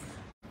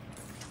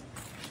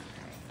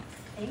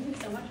 Thank you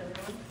so much,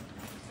 everyone.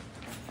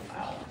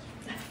 Wow.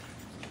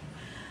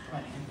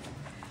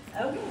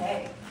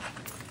 Okay.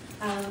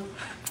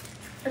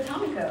 For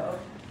Tamiko,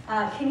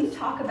 can you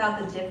talk about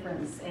the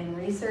difference in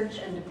research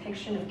and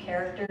depiction of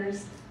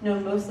characters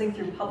known mostly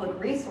through public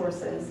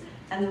resources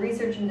and the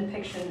research and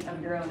depiction of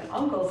your own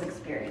uncle's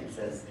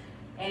experiences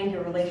and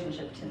your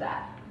relationship to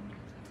that?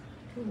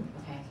 Ooh,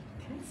 okay.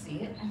 Can I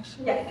see it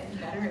actually? Yeah. I'm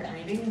better at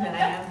reading than I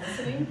am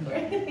listening.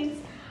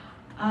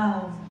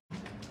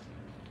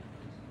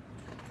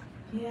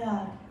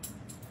 Yeah.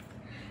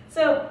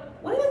 So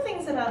one of the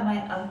things about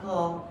my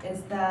uncle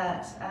is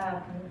that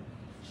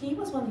he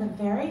was one of the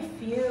very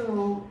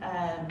few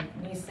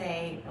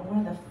one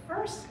of the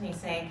first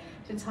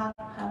to talk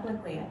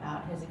publicly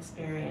about his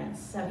experience.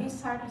 So he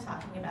started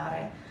talking about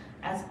it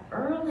as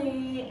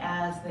early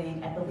as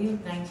I believe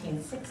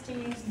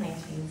 1960s,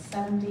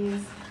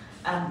 1970s,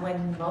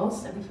 when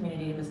most of the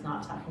community was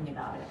not talking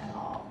about it at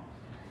all.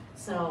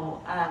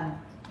 So,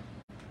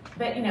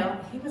 but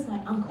he was my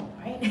uncle,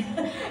 right?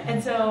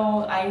 And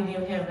so I knew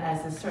him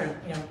as this sort of,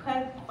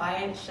 kind of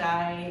quiet,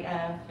 shy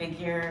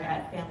figure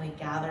at family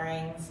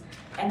gatherings.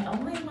 And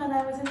only when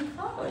I was in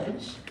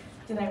college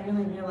did I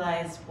really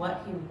realize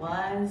what he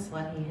was,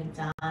 what he had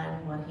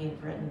done, what he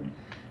had written.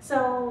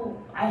 So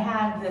I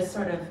had this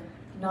sort of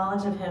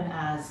knowledge of him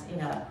as,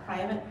 a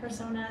private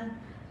persona,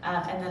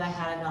 and then I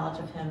had a knowledge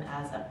of him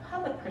as a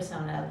public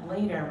persona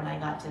later when I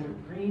got to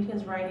read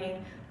his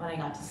writing, when I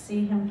got to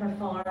see him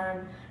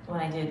perform,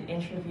 when I did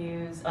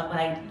interviews, when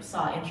I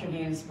saw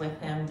interviews with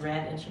him,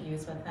 read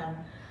interviews with him.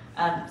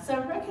 So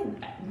I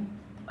reckon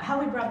how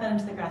we brought that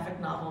into the graphic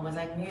novel was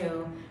I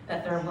knew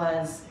that there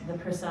was the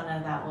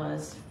persona that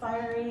was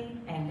fiery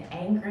and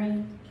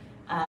angry,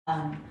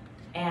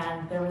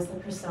 and there was the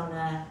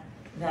persona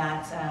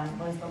that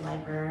was the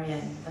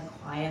librarian, the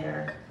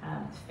quieter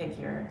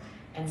figure.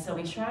 And so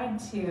we tried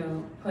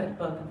to put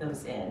both of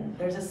those in.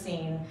 There's a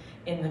scene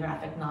in the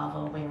graphic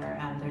novel where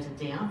there's a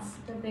dance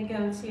that they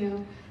go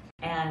to,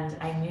 and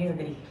I knew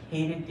that he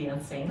hated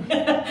dancing.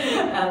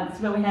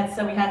 So we had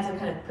to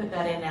kind of put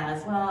that in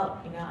as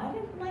well. I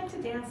didn't like to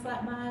dance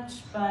that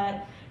much,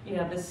 but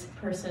this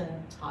person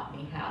taught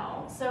me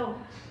how. So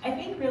I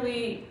think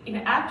really,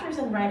 actors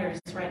and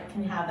writers, right,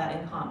 can have that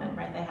in common,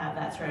 right? They have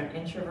that sort of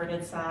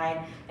introverted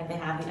side, and they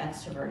have the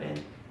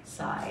extroverted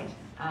side.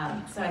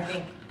 So I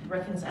think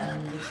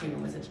reconciling the two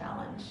was a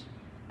challenge.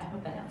 I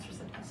hope that answers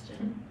the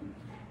question.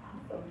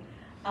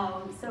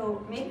 Awesome.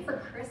 So maybe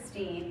for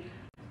Kristy,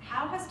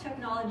 how has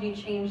technology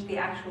changed the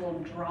actual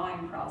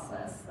drawing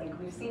process? Like,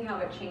 we've seen how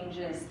it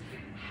changes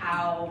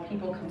how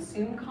people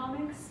consume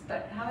comics,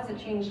 but how has it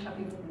changed how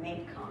people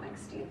make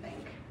comics, do you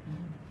think?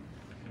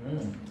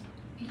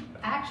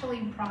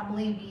 Actually,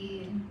 probably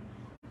be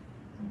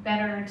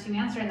better to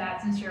answer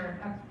that since you're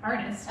an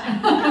artist.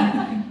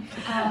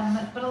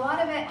 But a lot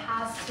of it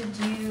has to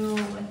do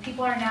with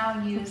people are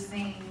now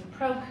using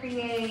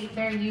Procreate,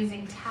 they're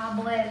using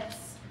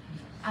tablets.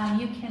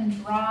 You can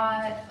draw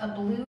a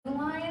blue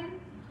line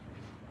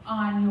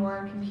on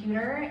your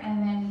computer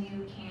and then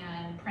you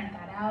can print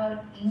that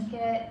out, ink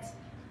it.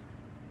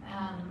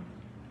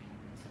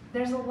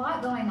 There's a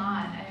lot going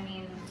on. I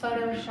mean,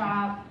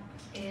 Photoshop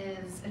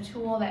is a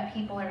tool that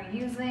people are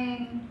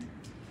using.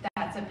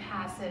 That's a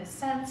passive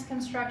sense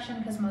construction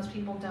because most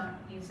people don't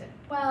use it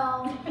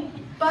well.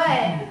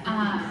 But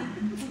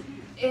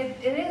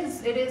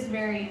it is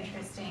very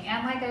interesting.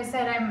 And like I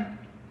said, I'm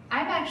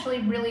actually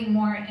really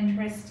more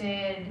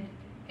interested,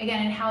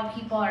 again, in how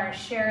people are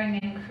sharing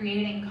and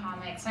creating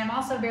comics. I'm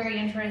also very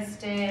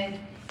interested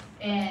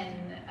in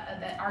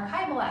the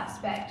archival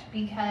aspect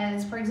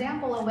because, for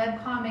example, a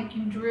webcomic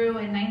you drew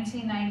in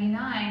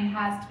 1999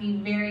 has to be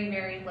very,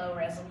 very low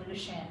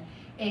resolution.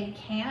 It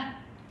can't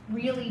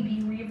really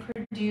be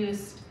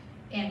reproduced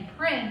in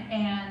print,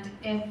 and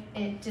if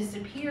it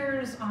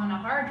disappears on a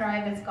hard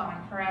drive, it's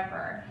gone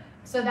forever.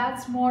 So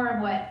that's more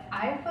of what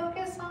I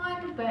focus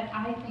on, but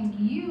I think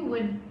you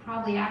would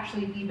probably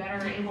actually be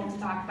better able to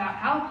talk about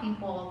how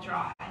people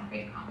draw and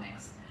create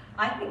comics.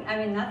 I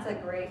mean, that's a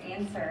great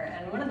answer.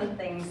 And one of the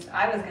things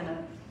I was going to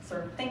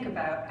sort of think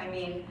about, I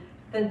mean,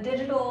 the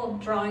digital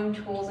drawing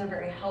tools are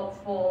very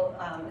helpful,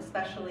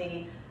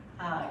 especially,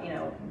 you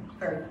know,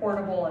 very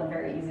portable and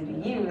very easy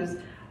to use.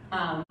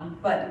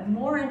 But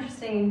more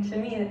interesting to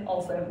me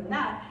also than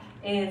that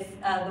is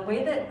the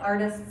way that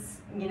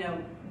artists, you know,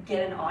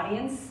 get an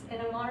audience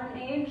in a modern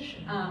age,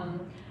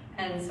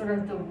 and sort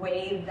of the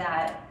way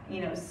that,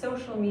 you know,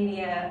 social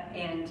media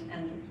and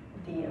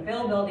the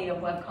availability of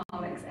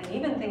webcomics and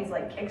even things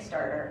like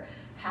Kickstarter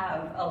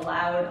have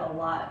allowed a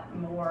lot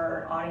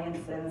more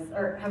audiences,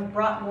 or have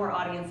brought more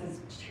audiences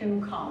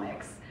to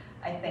comics,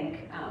 I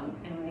think,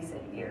 in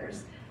recent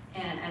years,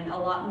 and a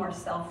lot more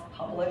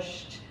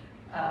self-published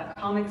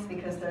comics,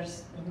 because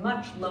there's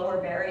much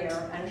lower barrier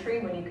of entry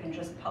when you can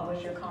just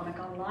publish your comic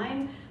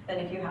online than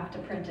if you have to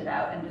print it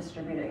out and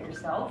distribute it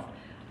yourself.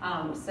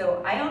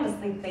 So I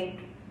honestly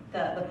think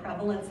the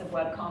prevalence of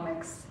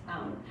webcomics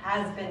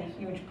has been a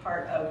huge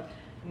part of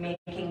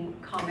making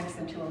comics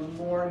into a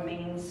more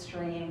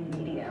mainstream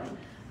medium,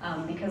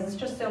 because it's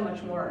just so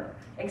much more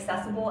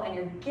accessible, and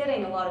you're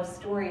getting a lot of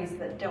stories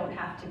that don't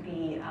have to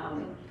be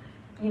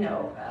you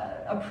know,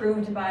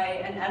 approved by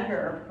an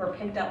editor or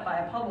picked up by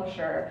a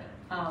publisher,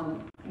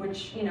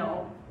 which, you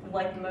know,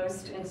 like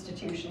most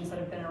institutions that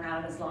have been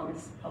around as long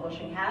as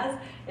publishing has,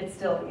 it's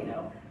still, you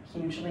know,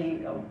 hugely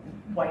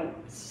white,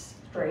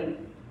 straight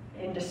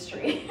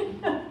industry.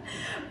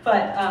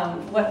 But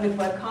with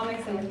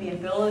webcomics and with the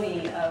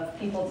ability of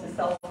people to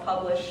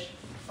self-publish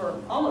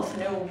for almost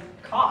no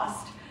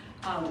cost,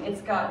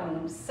 it's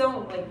gotten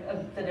so,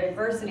 like, the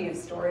diversity of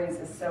stories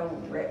is so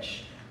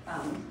rich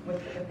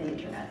with the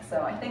internet.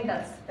 So I think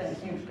that's been a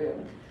huge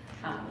boom.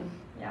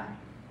 Yeah.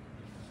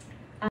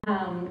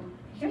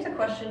 Here's a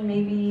question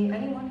maybe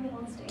anyone who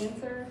wants to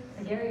answer.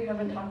 Gary, you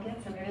haven't talked yet,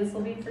 so maybe this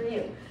will be for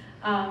you.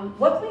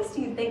 What place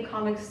do you think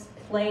comics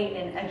play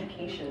in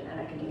education and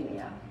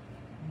academia?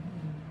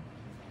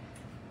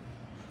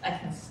 I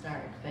can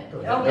start, but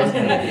Oh,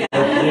 yes.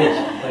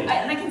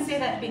 I can say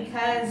that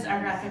because our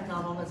graphic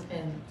novel has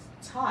been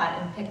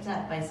taught and picked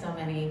up by so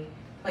many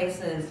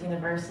places,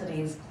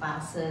 universities,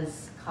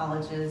 classes,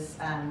 colleges,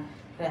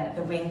 that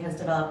the wing has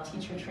developed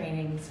teacher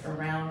trainings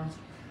around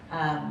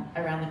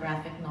the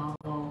graphic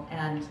novel,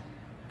 and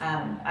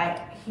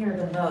I hear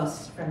the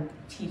most from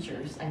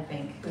teachers, I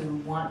think, who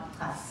want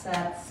class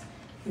sets,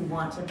 who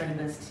want to bring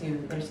this to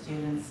their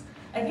students,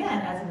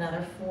 again, as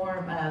another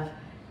form of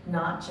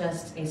not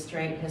just a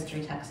straight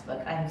history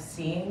textbook. I have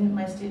seen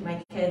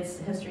my kids'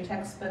 history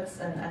textbooks,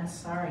 and I'm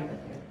sorry, but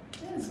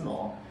they're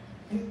dismal.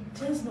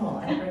 They're dismal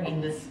at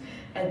bringing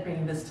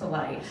this to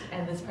light,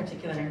 and this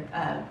particular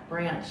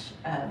branch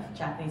of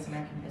Japanese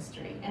American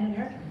history and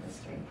American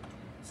history.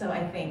 So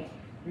I think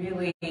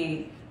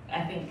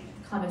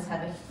comics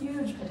have a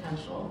huge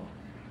potential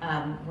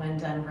when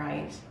done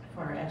right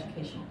for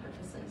educational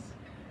purposes.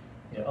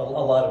 Yeah, a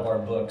lot of our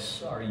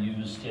books are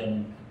used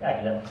in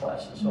academic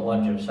classes. So a lot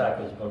of Joe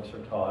Sacco's books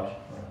are taught,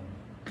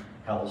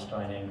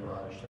 Palestine and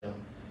Garage.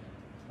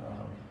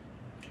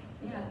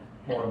 Yeah.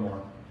 More and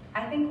more.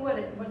 I think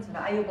what's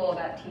valuable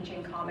about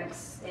teaching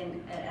comics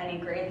at any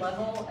grade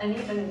level, and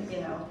even, you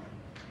know,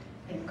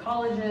 in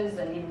colleges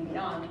and even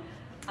beyond,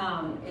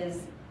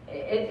 is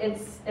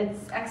it's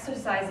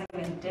exercising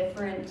a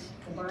different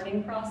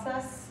learning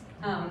process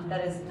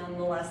that is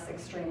nonetheless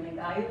extremely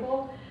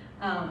valuable.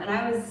 And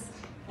I always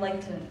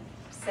like to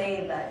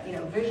say that, you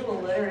know, visual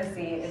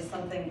literacy is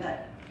something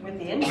that with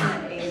the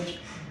internet age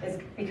is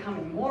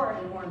becoming more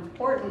and more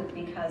important,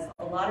 because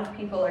a lot of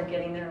people are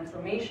getting their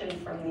information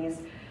from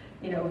these,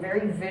 you know,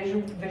 very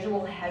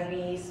visual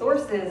heavy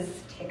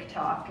sources,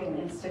 TikTok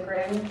and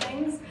Instagram and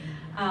things.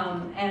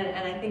 And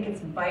I think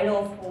it's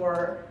vital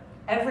for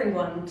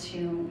everyone to,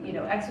 you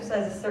know,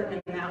 exercise a certain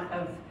amount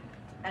of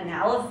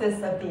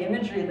analysis of the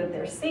imagery that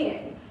they're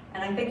seeing.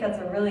 And I think that's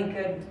a really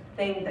good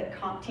thing that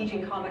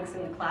teaching comics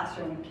in the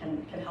classroom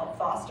can help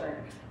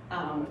foster,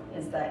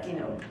 is that, you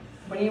know,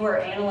 when you are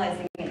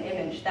analyzing an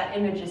image, image, that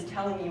image is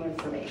telling you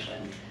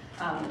information.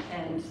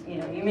 And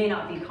you may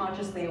not be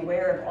consciously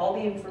aware of all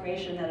the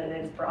information that it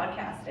is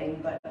broadcasting,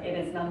 but it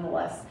is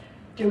nonetheless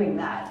doing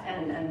that.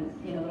 And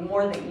the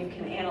more that you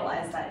can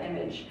analyze that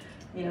image,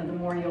 the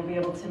more you'll be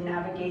able to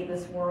navigate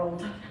this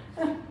world.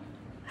 Let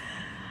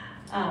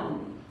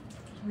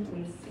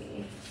me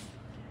see.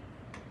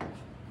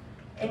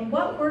 In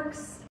what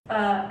works,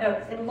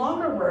 in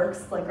longer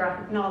works like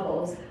graphic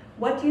novels,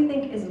 what do you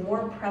think is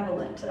more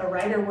prevalent? A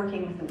writer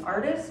working with an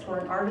artist, or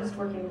an artist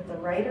working with a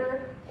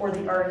writer, or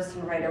the artist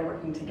and writer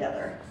working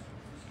together?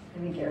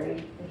 Maybe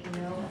Gary, if you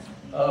know.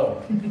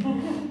 Oh.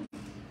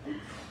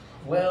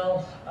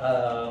 Well,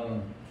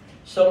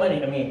 so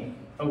many of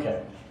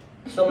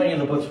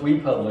the books we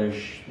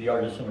publish, the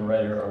artist and the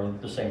writer are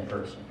the same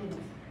person.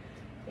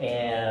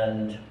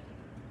 And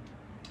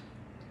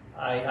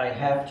I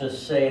have to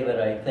say that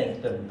I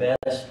think the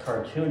best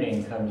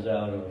cartooning comes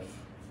out of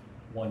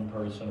one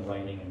person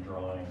writing and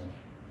drawing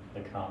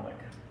the comic.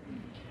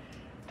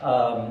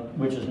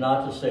 Which is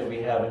not to say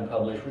we haven't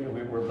published,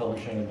 we're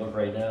publishing a book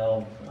right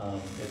now.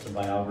 It's a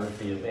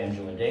biography of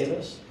Angela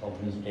Davis, called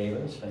Ms.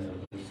 Davis, and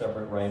there's a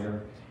separate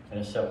writer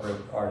and a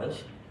separate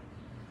artist.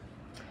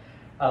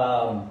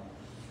 So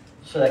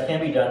that can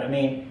be done. I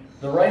mean,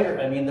 the writer,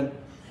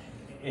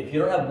 if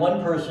you don't have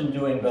one person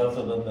doing both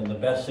of them, then the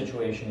best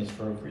situation is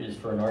for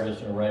an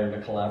artist and a writer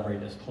to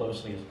collaborate as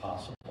closely as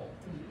possible.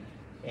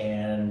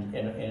 And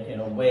in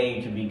a way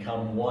to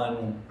become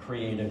one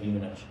creative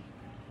unit.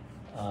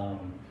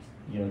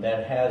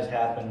 That has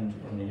happened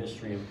in the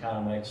history of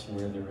comics,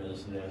 where there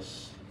is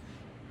this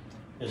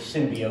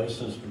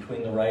symbiosis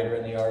between the writer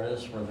and the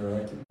artist, where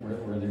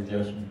they're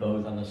just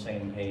both on the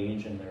same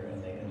page and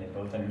they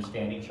both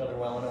understand each other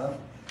well enough.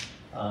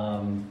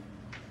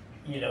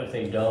 If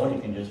they don't,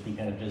 it can just be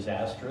kind of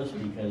disastrous,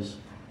 because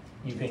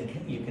you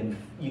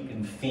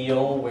can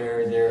feel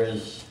where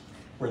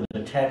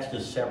the text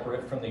is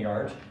separate from the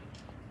art,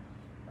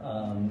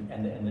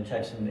 and the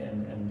text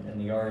and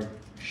the art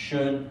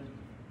should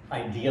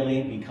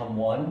ideally become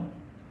one.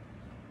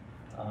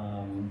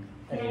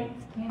 May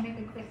I make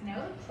a quick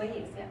note?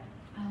 Please, yeah.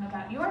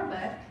 About your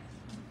book.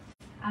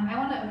 I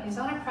want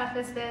to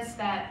preface this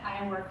that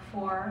I work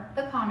for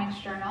the Comics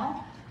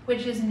Journal,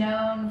 which is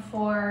known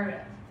for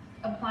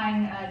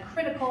applying a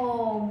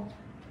critical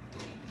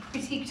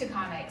critique to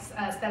comics,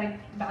 aesthetic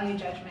value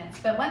judgments.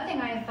 But one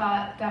thing I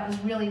thought that was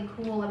really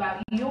cool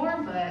about your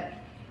book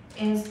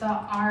is the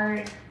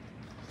art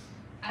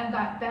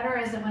got better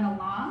as it went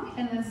along,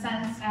 in the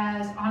sense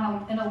as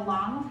in a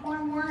long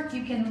form work,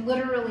 you can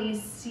literally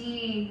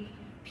see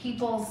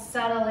people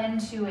settle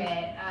into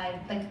it,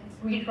 like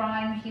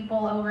redrawing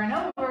people over and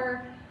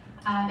over.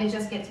 It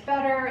just gets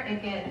better,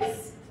 it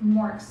gets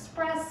more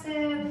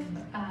expressive,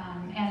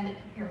 and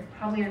your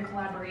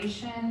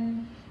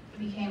collaboration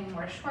became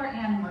more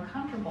shorthand and more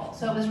comfortable.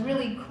 So it was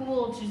really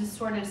cool to just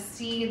sort of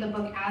see the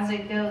book as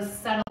it goes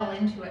settle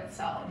into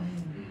itself.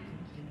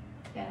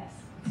 Yes.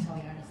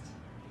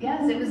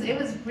 Yes, it's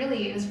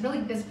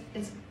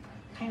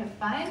kind of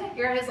fun.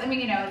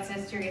 It's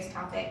a serious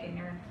topic,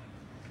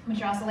 but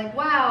you're also like,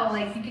 wow,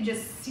 like you could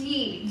just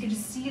see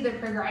the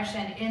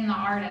progression in the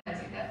art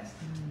as it goes.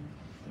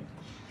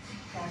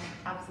 Yeah,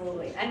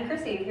 absolutely. And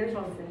Kristy, here's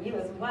one for you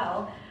as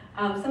well.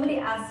 Somebody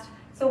asked,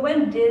 so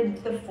when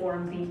did the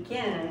form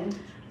begin?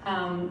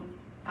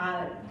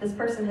 This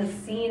person has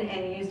seen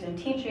and used in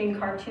teaching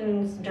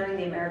cartoons during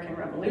the American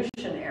Revolution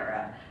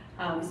era.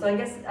 So I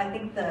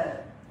think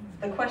the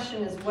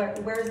question is,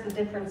 where's the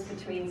difference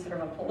between sort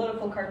of a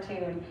political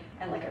cartoon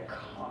and like a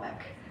comic?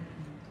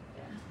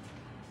 Yeah.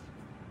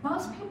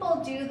 Most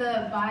people do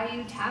the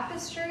Bayou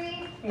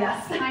tapestry.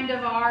 Yes. That's kind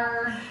of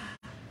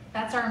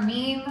that's our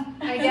meme,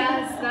 I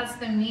guess. That's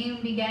the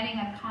meme beginning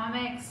of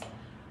comics.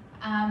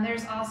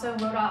 There's also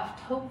Rodolphe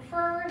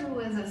Töpfer, who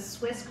was a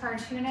Swiss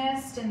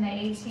cartoonist in the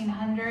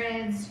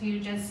 1800s who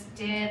just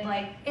did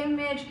like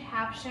image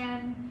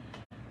caption.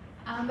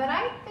 But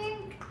I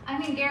think,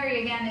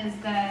 Gary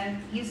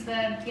again he's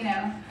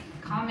the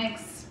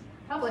comics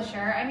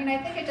publisher. I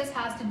think it just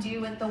has to do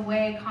with the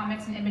way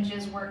comics and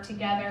images work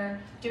together,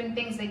 doing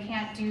things they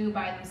can't do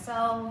by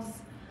themselves.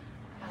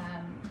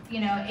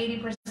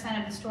 80%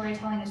 of the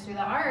storytelling is through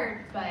the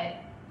art, but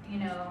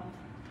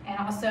and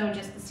also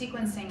just the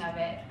sequencing of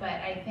it. But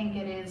I think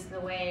it is the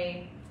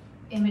way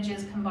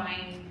images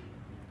combine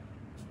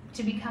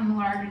to become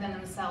larger than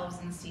themselves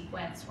in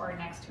sequence or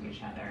next to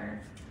each other.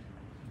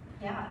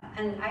 Yeah,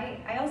 and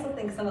I also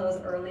think some of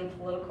those early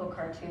political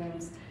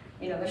cartoons,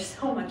 there's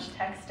so much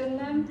text in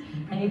them,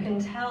 and you can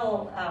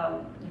tell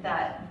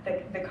that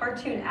the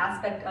cartoon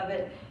aspect of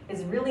it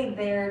is really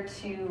there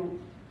to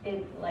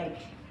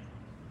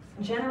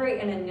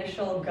generate an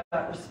initial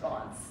gut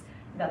response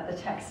that the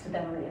text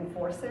then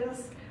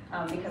reinforces,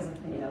 because of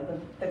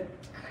the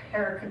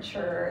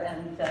caricature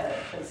and the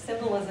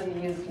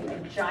symbolism used,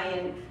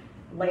 giant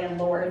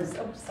landlords,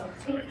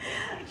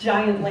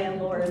 giant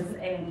landlords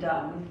and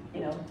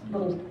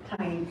little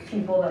tiny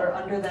people that are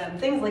under them,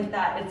 things like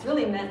that. It's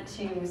really meant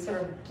to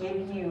sort of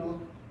give you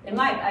in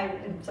my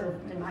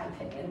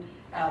opinion,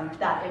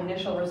 that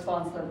initial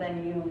response, but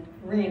then you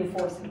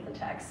reinforce with the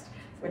text,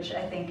 which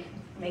I think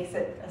makes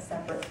it a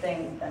separate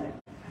thing than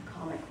a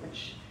comic,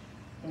 which,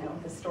 you know,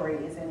 the story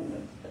is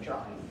in the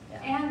drawing.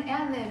 Yeah.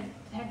 And the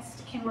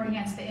text can work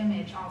against the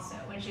image also,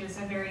 which is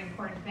a very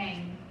important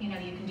thing. You know,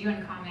 you can do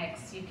in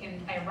comics, you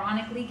can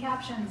ironically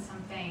caption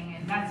something,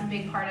 and that's a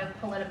big part of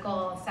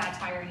political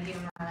satire and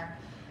humor.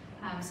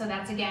 So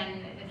that's,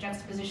 again, a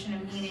juxtaposition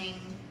of meaning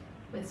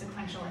with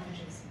sequential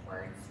images and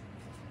words.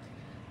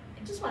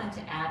 I just wanted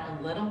to add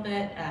a little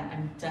bit.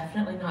 I'm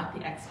definitely not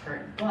the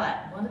expert,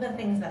 but one of the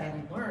things that I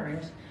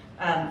learned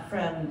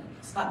from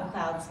Scott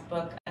McCloud's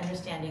book,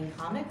 Understanding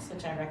Comics,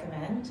 which I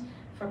recommend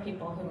for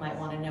people who might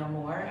want to know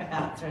more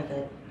about sort of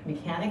the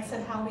mechanics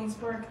of how these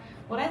work.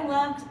 What I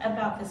loved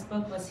about this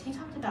book was he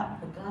talked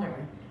about the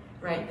gutter,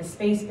 right? The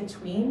space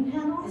between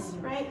panels,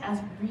 right, as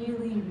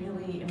really,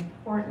 really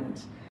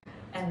important.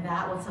 And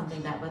that was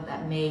something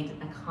that made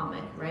a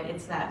comic, right?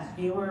 It's that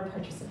viewer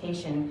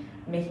participation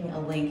making a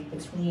link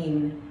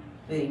between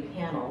the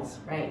panels,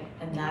 right?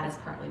 And that is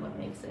partly what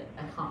makes it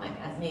a comic,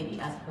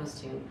 as opposed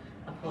to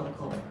a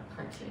political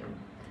cartoon.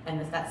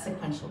 And it's that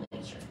sequential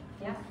nature.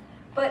 Yeah,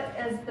 but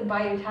as the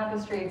Bayou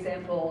Tapestry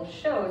example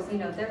shows, you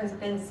know, there has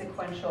been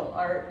sequential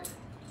art,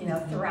 you know,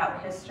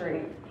 throughout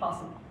history,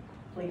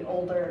 possibly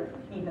older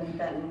even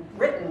than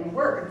written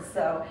words.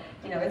 So,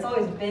 you know, it's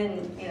always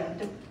been, you know,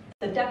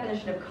 the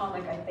definition of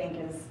comic, I think,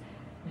 is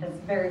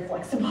very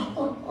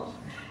flexible.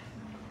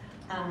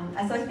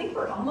 So I think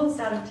we're almost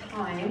out of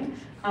time.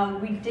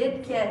 We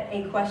did get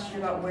a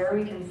question about where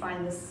we can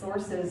find the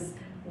sources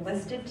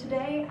listed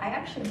today. I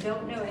actually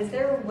don't know. Is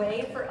there a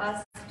way for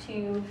us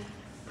to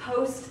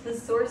post the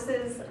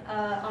sources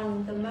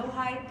on the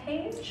MOHAI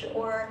page,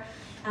 or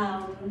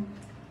I'm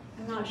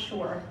not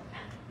sure.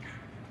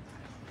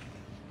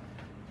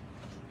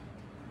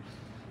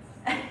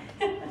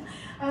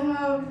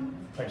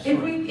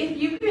 If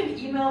you can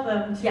email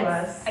them to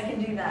us, I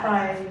can do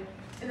that.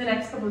 In the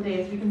next couple of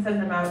days, we can send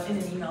them out in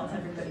an email to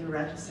everybody who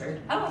registered.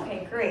 Oh,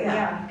 okay, great.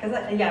 Yeah, because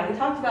we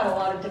talked about a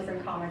lot of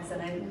different comics,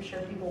 and I'm sure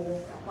people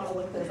will want to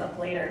look those up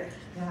later.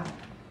 Yeah.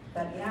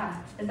 But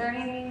yeah, is there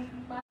any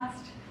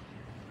last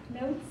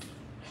notes?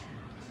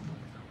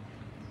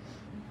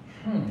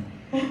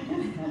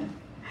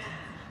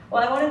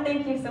 Well, I want to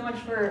thank you so much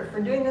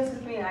for doing this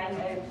with me.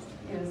 It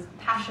was a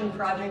passion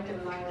project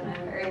of mine, and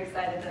I'm very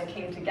excited that it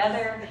came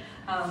together.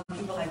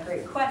 People had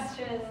great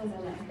questions,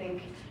 and I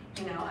think,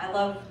 you know, I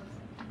love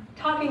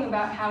talking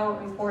about how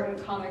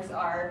important comics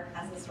are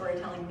as a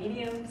storytelling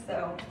medium.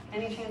 So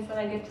any chance that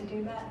I get to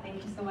do that,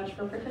 thank you so much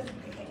for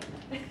participating.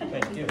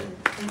 Thank you.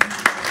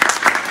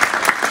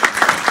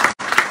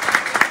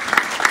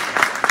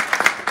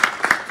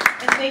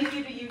 And thank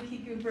you to you,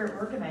 Kiku, for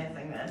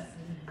organizing this.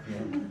 Yeah.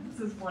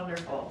 This is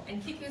wonderful.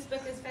 And Kiku's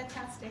book is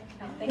fantastic.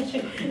 Oh, thank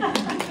you.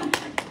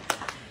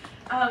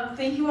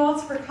 Thank you all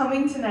for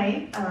coming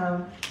tonight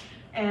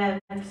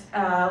and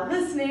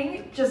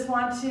listening. Just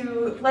want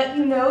to let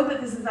you know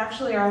that this is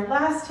actually our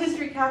last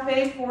History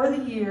Cafe for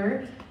the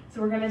year.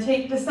 So we're going to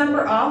take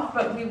December off,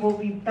 but we will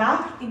be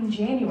back in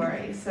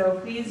January. So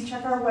please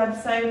check our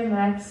website in the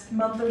next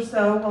month or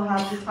so. We'll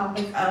have the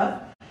topic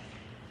up.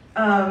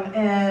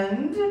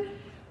 And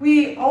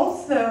we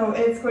also,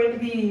 it's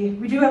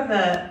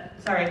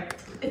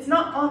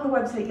not on the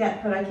website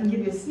yet, but I can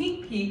give you a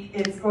sneak peek.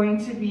 It's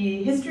going to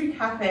be History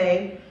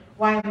Cafe,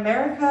 Why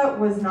America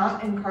Was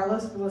Not in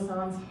Carlos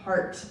Busan's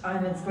Heart.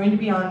 And it's going to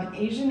be on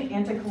Asian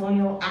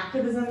anti-colonial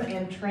activism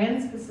and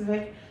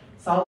trans-Pacific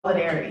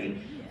solidarity.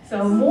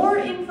 So more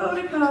info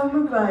to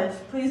come, but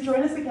please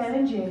join us again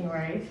in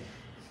January.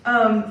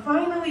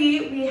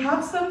 Finally, we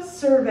have some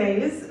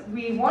surveys.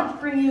 We want to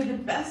bring you the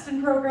best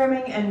in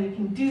programming, and we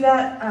can do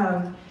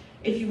that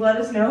if you let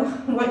us know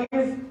what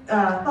your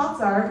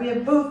thoughts are. We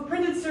have both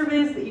printed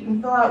surveys that you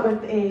can fill out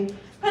with a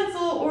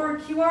pencil or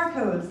QR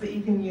codes that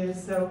you can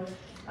use. So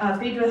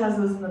Phaedra has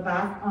those in the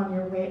back on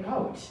your way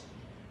out.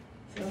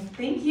 So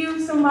thank you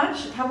so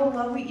much. Have a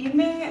lovely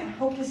evening.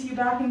 Hope to see you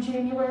back in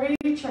January.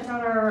 Check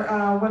out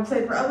our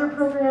website for other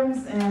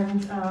programs,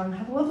 and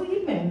have a lovely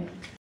evening.